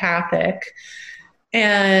empathic.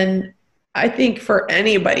 And I think for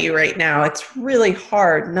anybody right now, it's really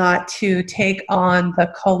hard not to take on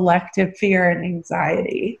the collective fear and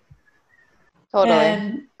anxiety. Totally.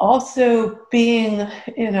 And also being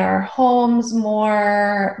in our homes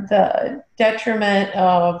more, the detriment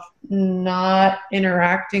of not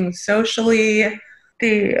interacting socially,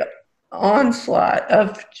 the onslaught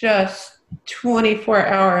of just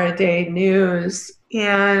 24-hour-a-day news.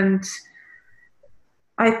 And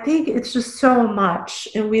I think it's just so much,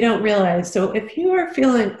 and we don't realize. So if you are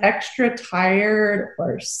feeling extra tired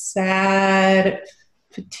or sad,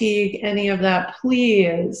 fatigue, any of that,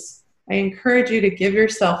 please, I encourage you to give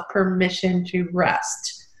yourself permission to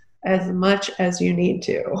rest as much as you need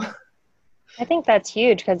to. I think that's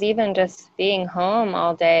huge, because even just being home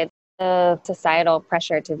all day, the societal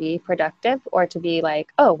pressure to be productive or to be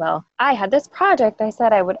like, oh, well, I had this project I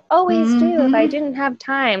said I would always do if I didn't have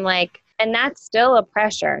time. Like, and that's still a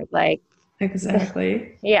pressure. Like,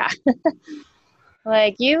 exactly. Yeah.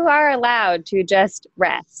 Like, you are allowed to just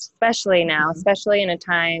rest, especially now, especially in a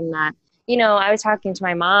time that, you know, I was talking to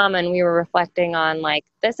my mom and we were reflecting on like,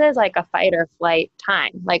 this is like a fight or flight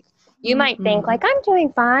time. Like, you might think like, I'm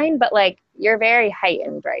doing fine, but like, you're very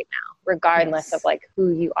heightened right now, regardless of like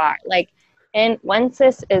who you are. Like, and once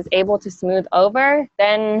this is able to smooth over,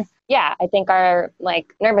 then yeah, I think our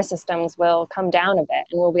like nervous systems will come down a bit,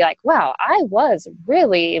 and we'll be like, wow, I was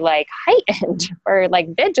really like heightened or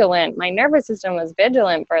like vigilant. My nervous system was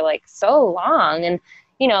vigilant for like so long. And,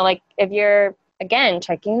 you know, like if you're, again,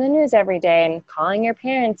 checking the news every day and calling your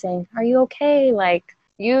parents and are you okay? Like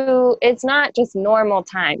it's not just normal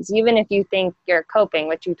times, even if you think you're coping,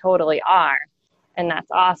 which you totally are. And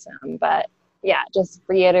that's awesome. But yeah, just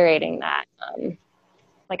reiterating that,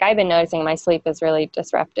 like I've been noticing my sleep is really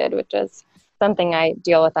disrupted, which is something I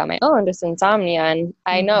deal with on my own, just insomnia. And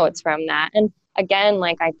I know it's from that. And again,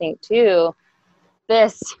 like I think too,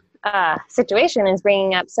 this situation is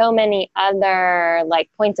bringing up so many other like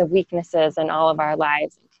points of weaknesses in all of our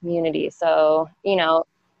lives and community. So, you know,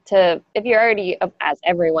 if you're already, as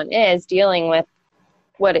everyone is, dealing with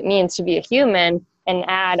what it means to be a human and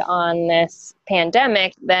add on this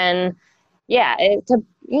pandemic, then yeah,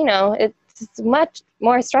 it's much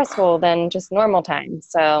more stressful than just normal times.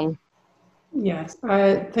 So yes,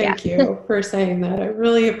 thank you for saying that. I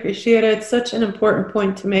really appreciate it. It's such an important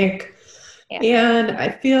point to make. Yeah. And I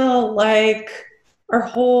feel like our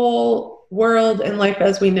whole world and life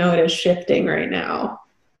as we know it is shifting right now.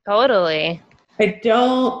 Totally. I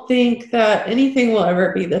don't think that anything will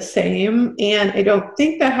ever be the same. And I don't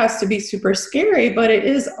think that has to be super scary, but it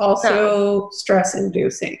is also stress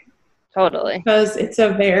inducing. Totally. Because it's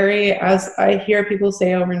as I hear people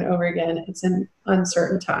say over and over again, it's an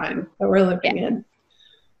uncertain time that we're living in.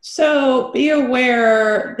 So be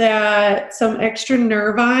aware that some extra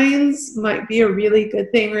Nervines might be a really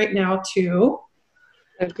good thing right now too.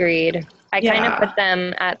 Agreed. I kind of put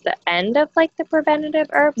them at the end of like the preventative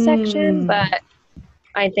herb section, but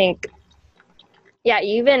I think,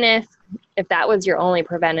 even if that was your only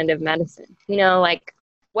preventative medicine, you know, like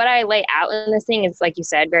what I lay out in this thing is, like you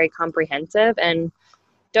said, very comprehensive, and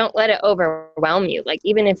don't let it overwhelm you. Like,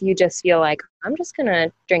 even if you just feel like, I'm just going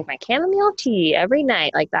to drink my chamomile tea every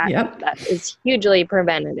night, like that, that is hugely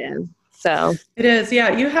preventative. So it is.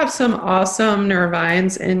 Yeah. You have some awesome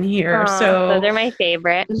Nervines in here. So they're my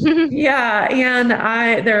favorite. Yeah. And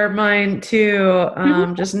they're mine too.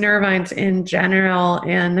 Just Nervines in general.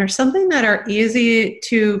 And there's something that are easy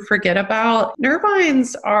to forget about.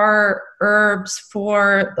 Nervines are herbs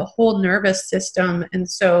for the whole nervous system. And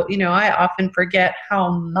so, you know, I often forget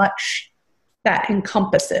how much that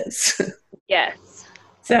encompasses. Yes.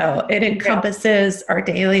 So it encompasses our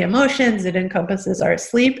daily emotions, it encompasses our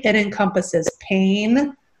sleep, it encompasses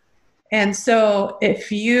pain. And so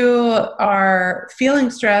if you are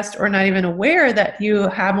feeling stressed or not even aware that you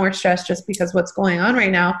have more stress just because what's going on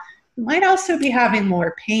right now, might also be having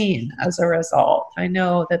more pain as a result. I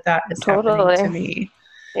know that that is happening to me.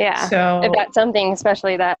 Yeah. So if that's something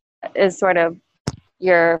especially that is sort of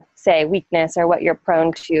your, say, weakness or what you're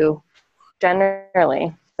prone to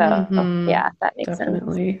generally. So yeah, that makes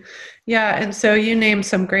definitely sense. Yeah. And so you named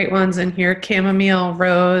some great ones in here: chamomile,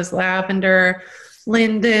 rose, lavender,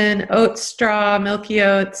 linden, oat straw, milky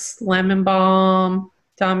oats, lemon balm,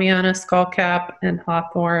 Damiana skullcap, and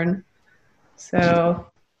hawthorn. So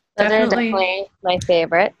Those are definitely my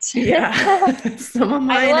favorites. Yeah. Some of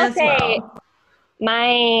mine as well.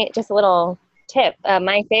 My, just a little tip,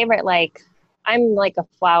 my favorite, like, I'm like a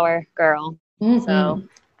flower girl. So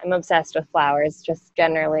I'm obsessed with flowers just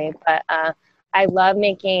generally, but I love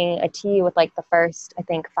making a tea with like the first, I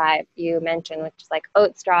think 5 you mentioned, which is like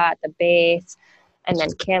oat straw at the base, and then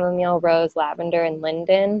chamomile, rose, lavender, and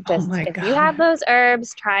linden. Just if you have those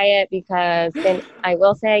herbs, try it, because then I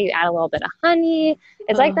will say you add a little bit of honey.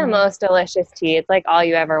 It's like the most delicious tea. It's like all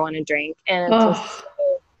you ever want to drink, and it's just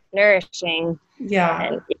so nourishing.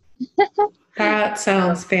 Yeah. That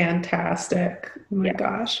sounds fantastic. Oh my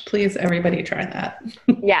gosh. Please, everybody try that.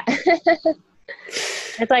 Yeah.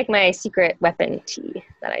 It's like my secret weapon tea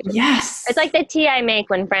that I do. Yes. It's like the tea I make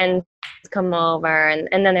when friends come over and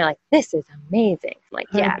then they're like, this is amazing. I'm like,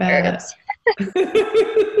 yeah, herbs.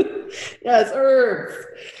 Yes, herbs.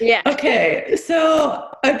 Yeah. Okay. So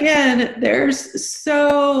again, there's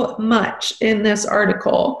so much in this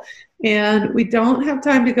article, and we don't have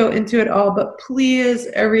time to go into it all, but please,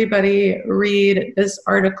 everybody, read this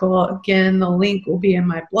article. Again, the link will be in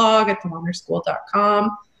my blog at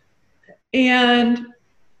thewonderschool.com. And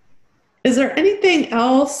is there anything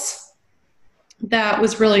else that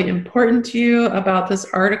was really important to you about this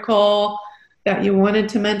article that you wanted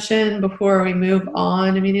to mention before we move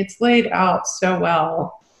on? I mean, it's laid out so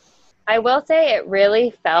well. I will say it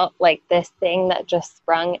really felt like this thing that just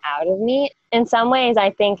sprung out of me. In some ways, I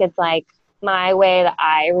think it's like my way that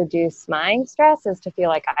I reduce my stress is to feel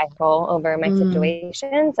like I control over my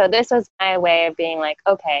situation. So this was my way of being like,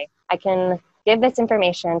 okay, I can give this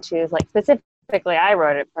information to, like, specifically I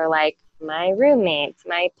wrote it for like my roommates,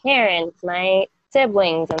 my parents, my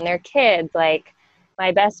siblings and their kids, like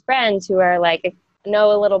my best friends who are like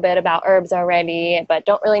know a little bit about herbs already but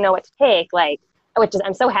don't really know what to take, like, which is,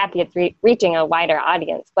 I'm so happy it's reaching a wider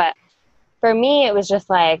audience. But for me, it was just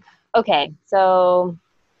like, okay, so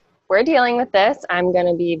we're dealing with this. I'm going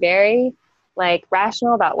to be very like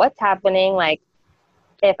rational about what's happening. Like,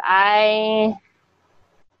 if I,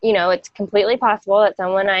 it's completely possible that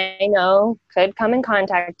someone I know could come in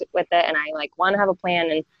contact with it, and I like want to have a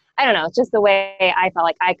plan. And I don't know, it's just the way I felt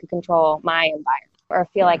like I could control my environment or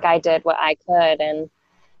feel like I did what I could. And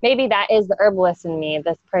maybe that is the herbalist in me,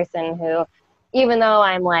 this person who, even though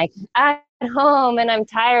I'm like at home and I'm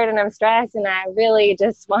tired and I'm stressed and I really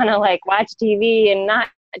just want to like watch TV and not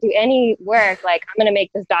do any work, like I'm going to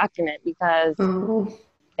make this document because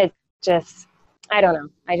it's just, I don't know.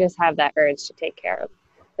 I just have that urge to take care of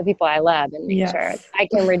the people I love and make sure I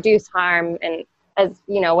can reduce harm and, as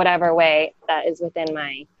whatever way that is within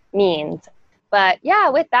my means. But yeah,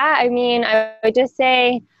 with that, I mean, I would just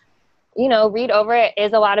say, read over it.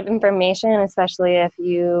 Is a lot of information, especially if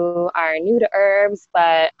you are new to herbs.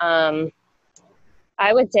 But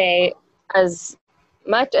I would say, as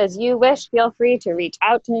much as you wish, feel free to reach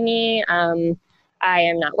out to me. I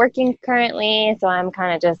am not working currently, so I'm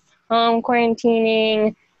kind of just home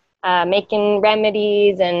quarantining, making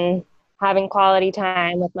remedies and having quality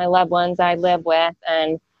time with my loved ones I live with.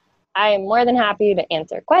 And I am more than happy to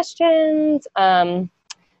answer questions.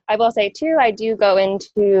 I will say too, I do go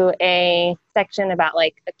into a section about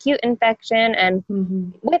like acute infection. And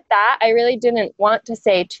with that, I really didn't want to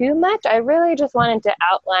say too much. I really just wanted to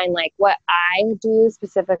outline like what I do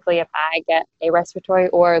specifically if I get a respiratory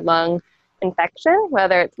or lung infection,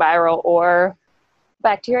 whether it's viral or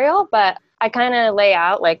bacterial. But I kind of lay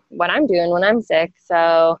out like what I'm doing when I'm sick.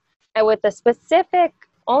 So, and with the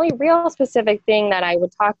only real specific thing that I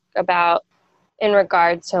would talk about in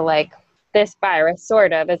regards to like this virus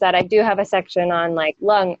sort of is that I do have a section on like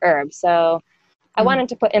lung herbs. So I wanted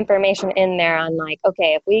to put information in there on like,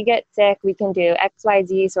 okay, if we get sick, we can do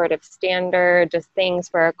XYZ sort of standard, just things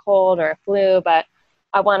for a cold or a flu. But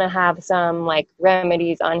I want to have some like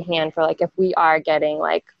remedies on hand for like if we are getting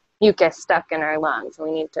like mucus stuck in our lungs and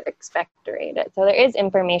we need to expectorate it. So there is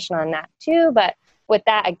information on that too. But with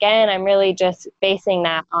that, again, I'm really just basing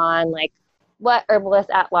that on like what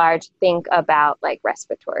herbalists at large think about like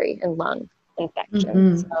respiratory and lung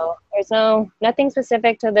infections. So there's nothing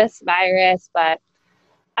specific to this virus, but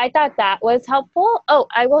I thought that was helpful. Oh,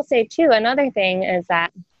 I will say too, another thing is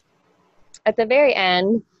that at the very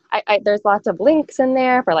end, there's lots of links in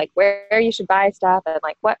there for like where you should buy stuff and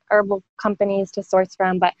like what herbal companies to source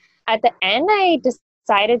from. But at the end, I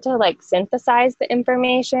decided to like synthesize the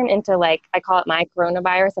information into like, I call it my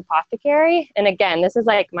coronavirus apothecary. And again, this is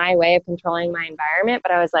like my way of controlling my environment.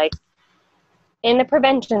 But I was like, in the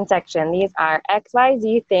prevention section, these are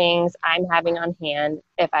XYZ things I'm having on hand.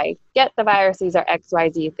 If I get the virus, these are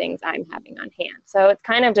XYZ things I'm having on hand. So it's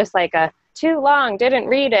kind of just like a too long, didn't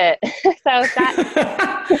read it. So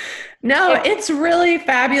that. No, it's really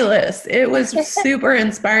fabulous. It was super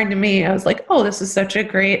inspiring to me. I was like, oh, this is such a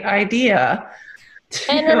great idea.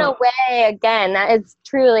 And in a way, again, that is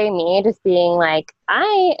truly me just being like,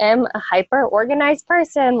 I am a hyper organized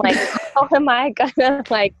person. Like, how am I gonna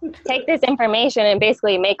like take this information and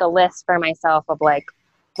basically make a list for myself of like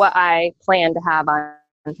what I plan to have on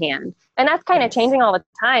hand? And that's kind of changing all the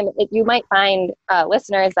time. You might find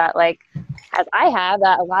listeners that like, as I have,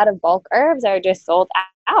 that a lot of bulk herbs are just sold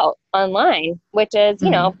out online, which is, you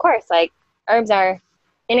know, of course, like herbs are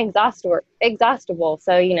inexhaustible.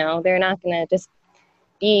 So, you know, they're not going to just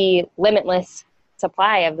be limitless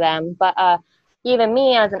supply of them. But even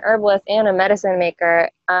me as an herbalist and a medicine maker,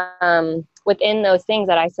 within those things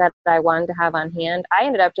that I said that I wanted to have on hand, I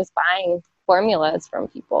ended up just buying formulas from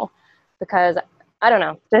people because, I don't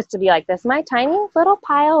know, just to be like, this is my tiny little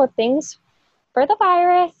pile of things for the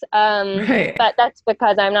virus. Right. But that's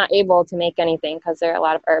because I'm not able to make anything because there are a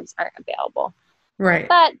lot of herbs aren't available. Right.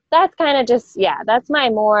 But that's kind of just, that's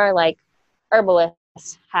my more like herbalist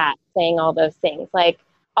hat saying all those things. Like,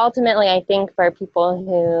 ultimately, I think for people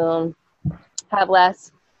who have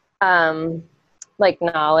less like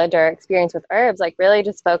knowledge or experience with herbs, like really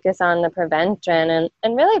just focus on the prevention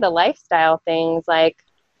and really the lifestyle things like,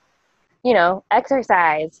 you know,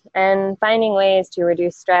 exercise and finding ways to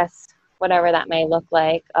reduce stress, whatever that may look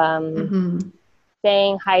like.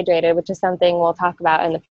 Staying hydrated, which is something we'll talk about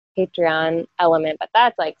in the Patreon element, but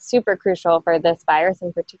that's like super crucial for this virus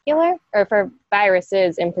in particular, or for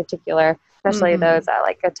viruses in particular, especially those that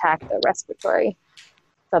like attack the respiratory.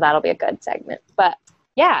 So that'll be a good segment. But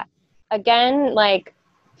yeah, again, like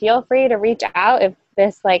feel free to reach out if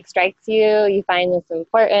this like strikes you, you find this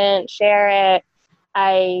important, share it.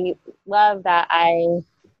 I love that I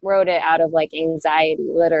wrote it out of like anxiety,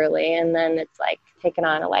 literally, and then it's like taken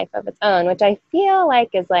on a life of its own, which I feel like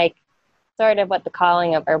is like sort of what the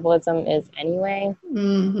calling of herbalism is anyway.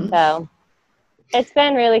 So it's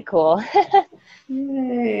been really cool.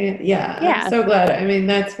 Yay. Yeah, I'm so glad. I mean,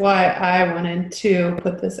 that's why I wanted to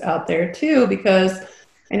put this out there too, because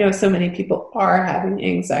I know so many people are having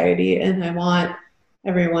anxiety, and I want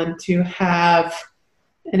everyone to have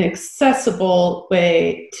an accessible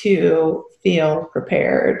way to feel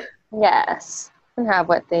prepared. Yes, and have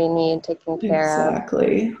what they need taken care of.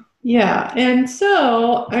 Exactly. Yeah. And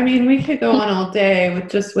so, I mean, we could go on all day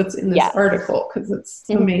with just what's in this article because it's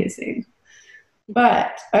amazing.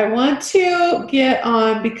 But I want to get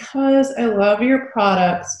on because I love your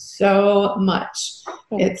products so much.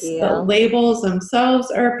 The labels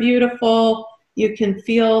themselves are beautiful. You can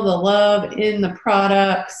feel the love in the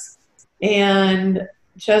products, and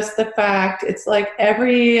just the fact it's like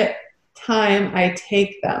every time I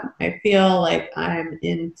take them, I feel like I'm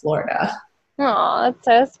in Florida. Oh, that's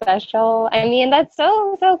so special. I mean, that's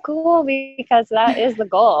so cool because that is the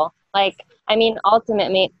goal. Like, I mean,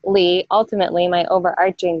 ultimately, my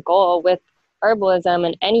overarching goal with herbalism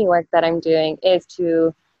and any work that I'm doing is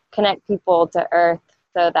to connect people to earth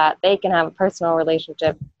so that they can have a personal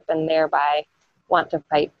relationship and thereby want to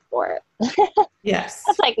fight for it. Yes.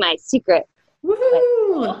 That's like my secret.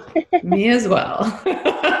 Woohoo! Me as well.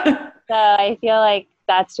 So I feel like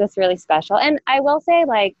that's just really special. And I will say,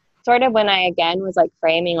 like, sort of when I, again, was like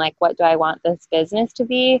framing, like, what do I want this business to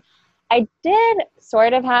be? I did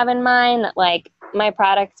sort of have in mind that, like, my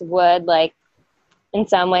products would, like, in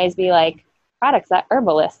some ways be, like, products that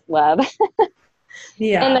herbalists love.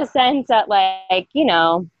 Yeah. In the sense that, like, you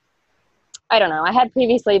know, I don't know. I had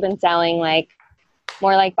previously been selling, like,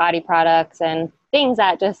 more, like, body products and things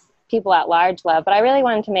that just people at large love. But I really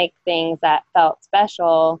wanted to make things that felt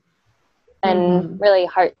special and really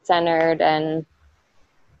heart-centered, and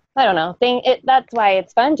I don't know. That's why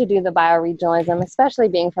it's fun to do the bioregionalism, especially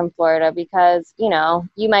being from Florida, because, you know,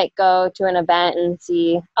 you might go to an event and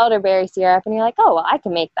see elderberry syrup and you're like, oh, well, I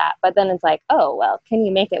can make that. But then it's like, oh, well, can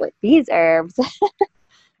you make it with these herbs?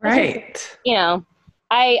 Right. You know,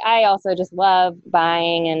 I also just love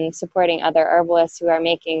buying and supporting other herbalists who are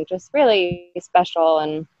making just really special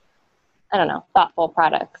and, I don't know, thoughtful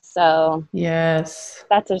products. So yes,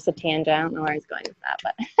 that's just a tangent. I don't know where I was going with that,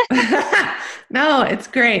 but no, it's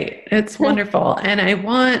great. It's wonderful. And I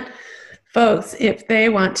want folks, if they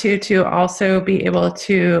want to also be able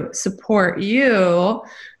to support you.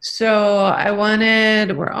 So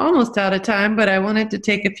we're almost out of time, but I wanted to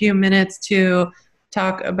take a few minutes to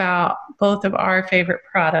talk about both of our favorite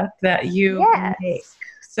product that you make.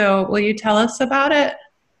 So will you tell us about it?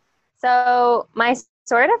 So my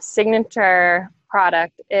sort of signature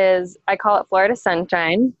product is, I call it Florida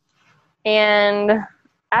Sunshine. And I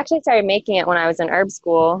actually started making it when I was in herb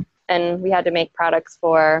school, and we had to make products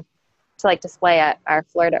to display at our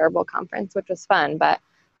Florida Herbal Conference, which was fun. But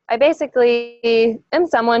I basically am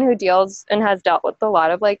someone who deals and has dealt with a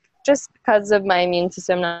lot of just because of my immune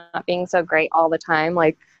system not being so great all the time,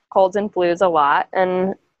 colds and flus a lot.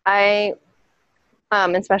 And I,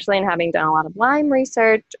 especially in having done a lot of Lyme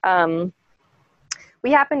research,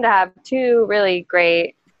 we happen to have two really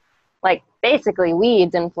great, basically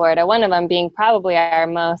weeds in Florida, one of them being probably our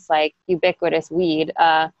most ubiquitous weed,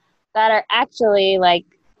 that are actually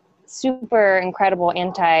super incredible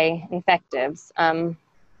anti-infectives.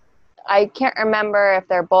 I can't remember if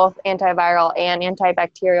they're both antiviral and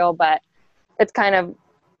antibacterial, but it's kind of,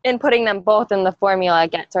 in putting them both in the formula,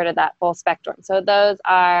 get sort of that full spectrum. So those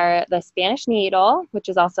are the Spanish needle, which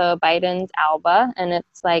is also Biden's alba. And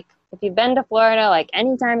it's if you've been to Florida,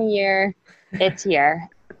 any time of year, it's here.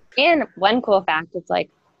 And one cool fact, it's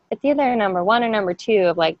either number one or number two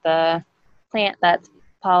of the plant that's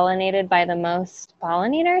pollinated by the most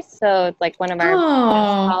pollinators. So it's one of our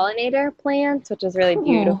best pollinator plants, which is really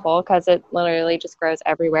beautiful because it literally just grows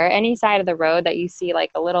everywhere. Any side of the road that you see a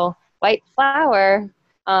little white flower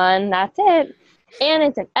on, that's it. And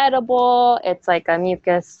it's an edible. It's a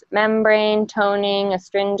mucus membrane, toning,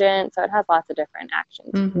 astringent. So it has lots of different actions.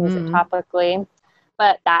 You can use it topically.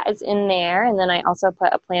 But that is in there. And then I also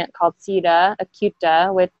put a plant called Sida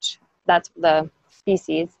acuta, which that's the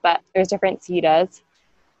species, but there's different Sidas.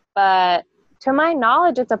 But to my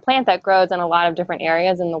knowledge, it's a plant that grows in a lot of different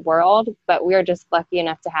areas in the world, but we're just lucky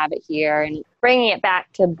enough to have it here. And bringing it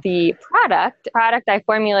back to the product I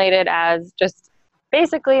formulated as just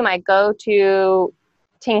basically my go-to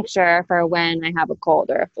tincture for when I have a cold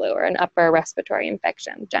or a flu or an upper respiratory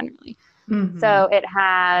infection generally. So it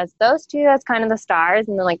has those two as kind of the stars.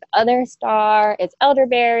 And then the other star is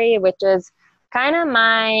elderberry, which is kind of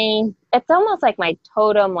it's almost like my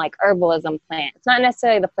totem, herbalism plant. It's not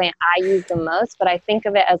necessarily the plant I use the most, but I think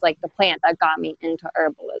of it as the plant that got me into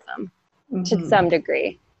herbalism to some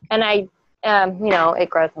degree. And I, it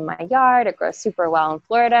grows in my yard. It grows super well in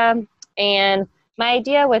Florida. And my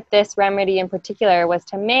idea with this remedy in particular was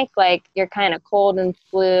to make your kind of cold and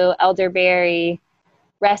flu elderberry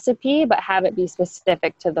recipe, but have it be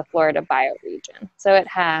specific to the Florida bioregion. So it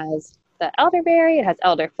has the elderberry, it has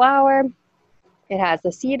elderflower, it has the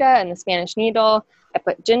Sida and the Spanish needle. I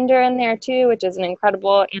put ginger in there too, which is an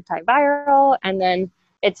incredible antiviral. And then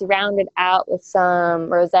it's rounded out with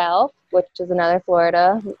some roselle, which is another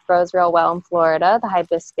Florida, grows real well in Florida, the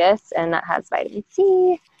hibiscus, and that has vitamin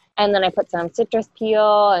C. And then I put some citrus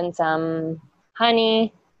peel and some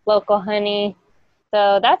honey, local honey.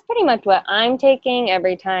 So that's pretty much what I'm taking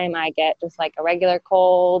every time I get just a regular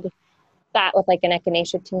cold, that with an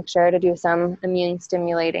echinacea tincture to do some immune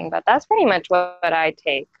stimulating. But that's pretty much what I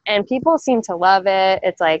take. And people seem to love it.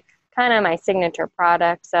 It's kind of my signature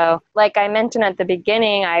product. So like I mentioned at the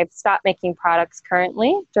beginning, I've stopped making products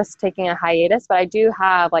currently, just taking a hiatus. But I do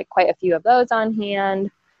have quite a few of those on hand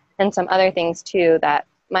and some other things too that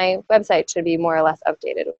my website should be more or less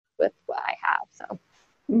updated with what I have. So.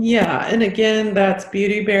 Yeah, and again, that's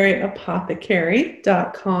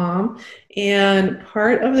beautyberryapothecary.com. And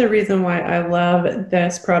part of the reason why I love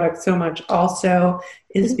this product so much also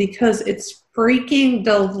is because it's freaking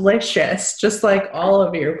delicious, just like all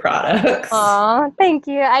of your products. Oh, thank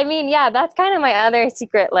you. I mean, yeah, that's kind of my other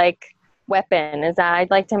secret weapon is that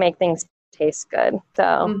I'd like to make things taste good.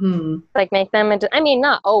 So make them into,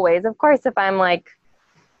 not always. Of course, if I'm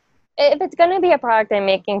if it's going to be a product I'm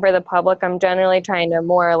making for the public, I'm generally trying to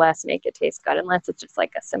more or less make it taste good, unless it's just a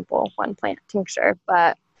simple one plant tincture.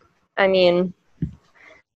 But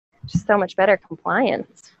just so much better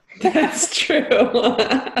compliance. That's true.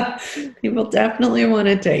 People definitely want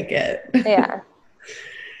to take it. Yeah.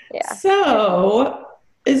 So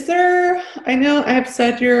I know I've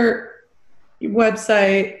said your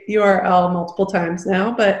website URL multiple times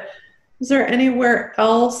now, but is there anywhere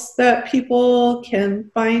else that people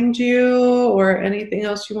can find you or anything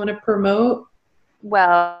else you want to promote?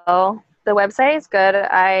 Well, the website is good.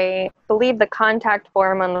 I believe the contact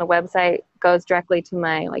form on the website goes directly to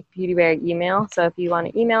my Beauty Berry email. So if you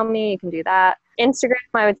want to email me, you can do that. Instagram,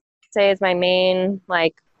 I would say, is my main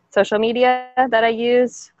social media that I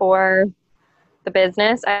use for the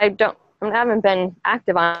business. I I haven't been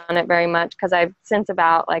active on it very much because I've since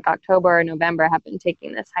about like October or November have been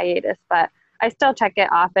taking this hiatus, but I still check it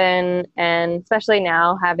often. And especially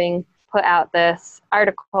now having put out this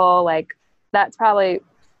article, like that's probably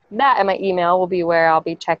that, and my email will be where I'll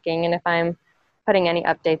be checking. And if I'm putting any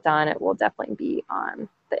updates on, it will definitely be on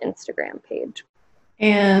the Instagram page.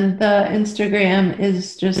 And the Instagram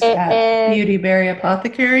is just at Beautyberry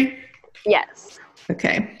Apothecary? Yes.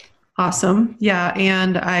 Okay. Awesome. Yeah.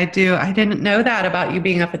 And I didn't know that about you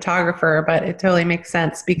being a photographer, but it totally makes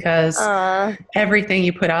sense because everything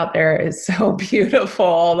you put out there is so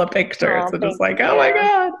beautiful. The pictures. It's just like, oh my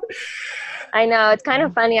God. I know. It's kind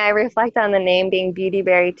of funny. I reflect on the name being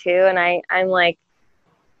Beautyberry too. And I'm like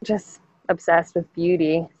just obsessed with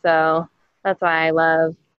beauty. So that's why I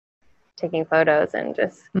love taking photos and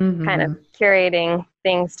just kind of curating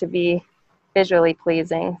things to be visually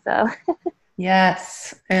pleasing. So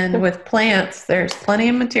yes. And with plants, there's plenty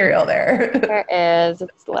of material there. There is.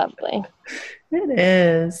 It's lovely. It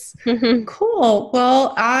is. Cool.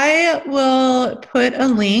 Well, I will put a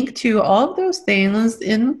link to all of those things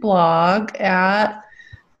in the blog at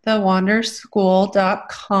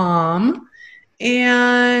thewanderschool.com.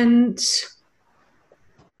 And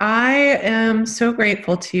I am so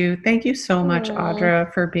grateful to you. Thank you so much,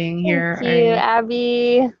 Audra, for being here. Thank you,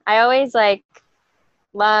 Abby. I always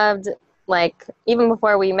loved, even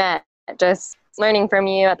before we met, just learning from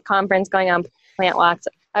you at the conference, going on plant walks.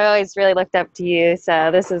 I always really looked up to you. So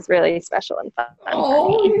this is really special and fun.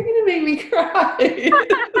 Oh, you're going to make me cry.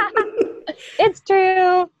 It's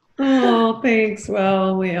true. Oh, thanks.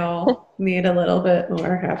 Well, we all need a little bit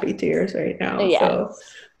more happy tears right now. Yes. So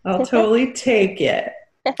I'll totally take it.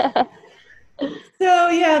 So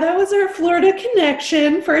yeah, that was our Florida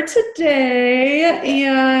connection for today.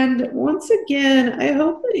 And once again, I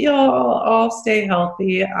hope that y'all all stay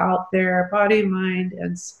healthy out there, body, mind,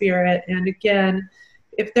 and spirit. And again,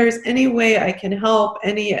 if there's any way I can help,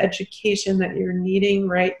 any education that you're needing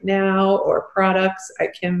right now or products I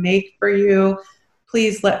can make for you,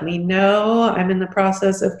 please let me know. I'm in the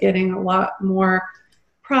process of getting a lot more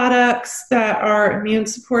products that are immune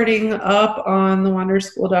supporting up on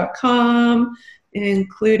thewonderschool.com,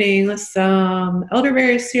 including some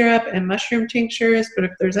elderberry syrup and mushroom tinctures. But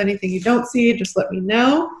if there's anything you don't see, just let me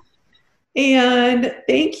know. And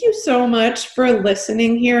thank you so much for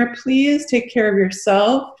listening here. Please take care of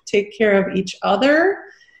yourself, take care of each other.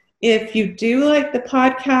 If you do like the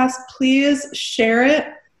podcast, please share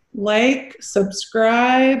it,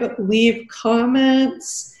 subscribe, leave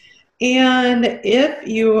comments. And if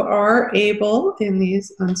you are able in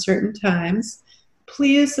these uncertain times,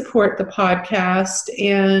 please support the podcast.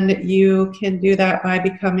 And you can do that by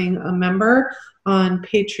becoming a member on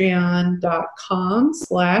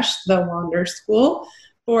patreon.com/thewanderschool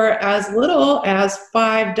for as little as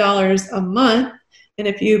 $5 a month. And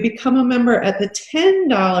if you become a member at the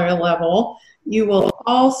 $10 level, you will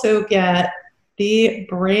also get the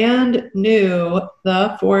brand new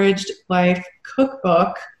The Foraged Life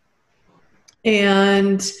Cookbook.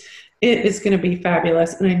 And it is going to be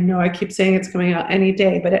fabulous. And I know I keep saying it's coming out any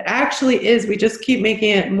day, but it actually is. We just keep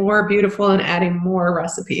making it more beautiful and adding more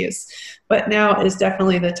recipes. But now is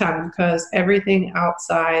definitely the time because everything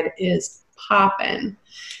outside is popping.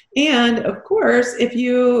 And of course, if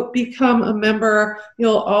you become a member,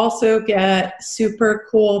 you'll also get super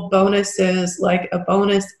cool bonuses, like a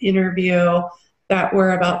bonus interview that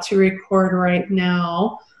we're about to record right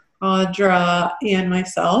now, Audra and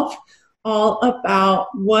myself, all about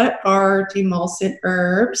what are demulcent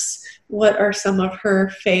herbs, what are some of her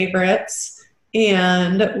favorites,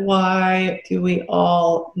 and why do we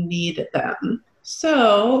all need them.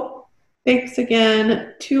 So thanks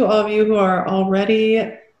again to all of you who are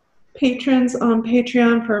already patrons on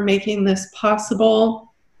Patreon for making this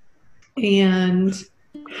possible. And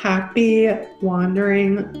happy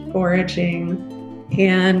wandering, foraging,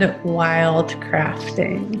 and wild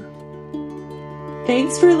crafting.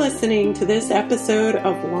 Thanks for listening to this episode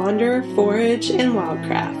of Wander, Forage, and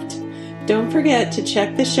Wildcraft. Don't forget to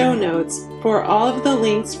check the show notes for all of the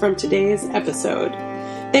links from today's episode.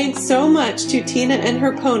 Thanks so much to Tina and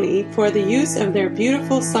her pony for the use of their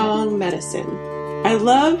beautiful song, Medicine. I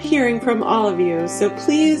love hearing from all of you, so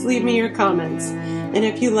please leave me your comments. And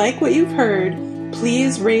if you like what you've heard,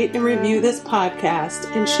 please rate and review this podcast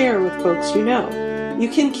and share with folks you know. You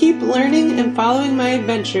can keep learning and following my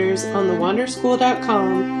adventures on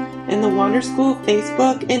thewanderschool.com and the Wander School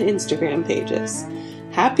Facebook and Instagram pages.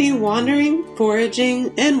 Happy wandering,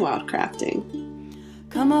 foraging, and wildcrafting.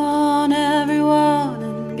 Come on, everyone,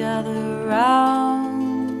 and gather round.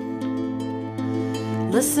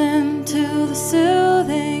 Listen to the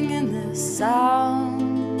soothing in this sound.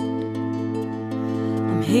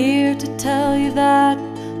 tell you that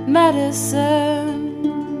medicine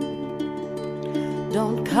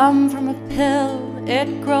don't come from a pill,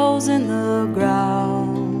 it grows in the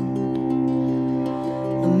ground.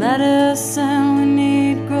 The medicine we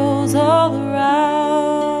need grows all around.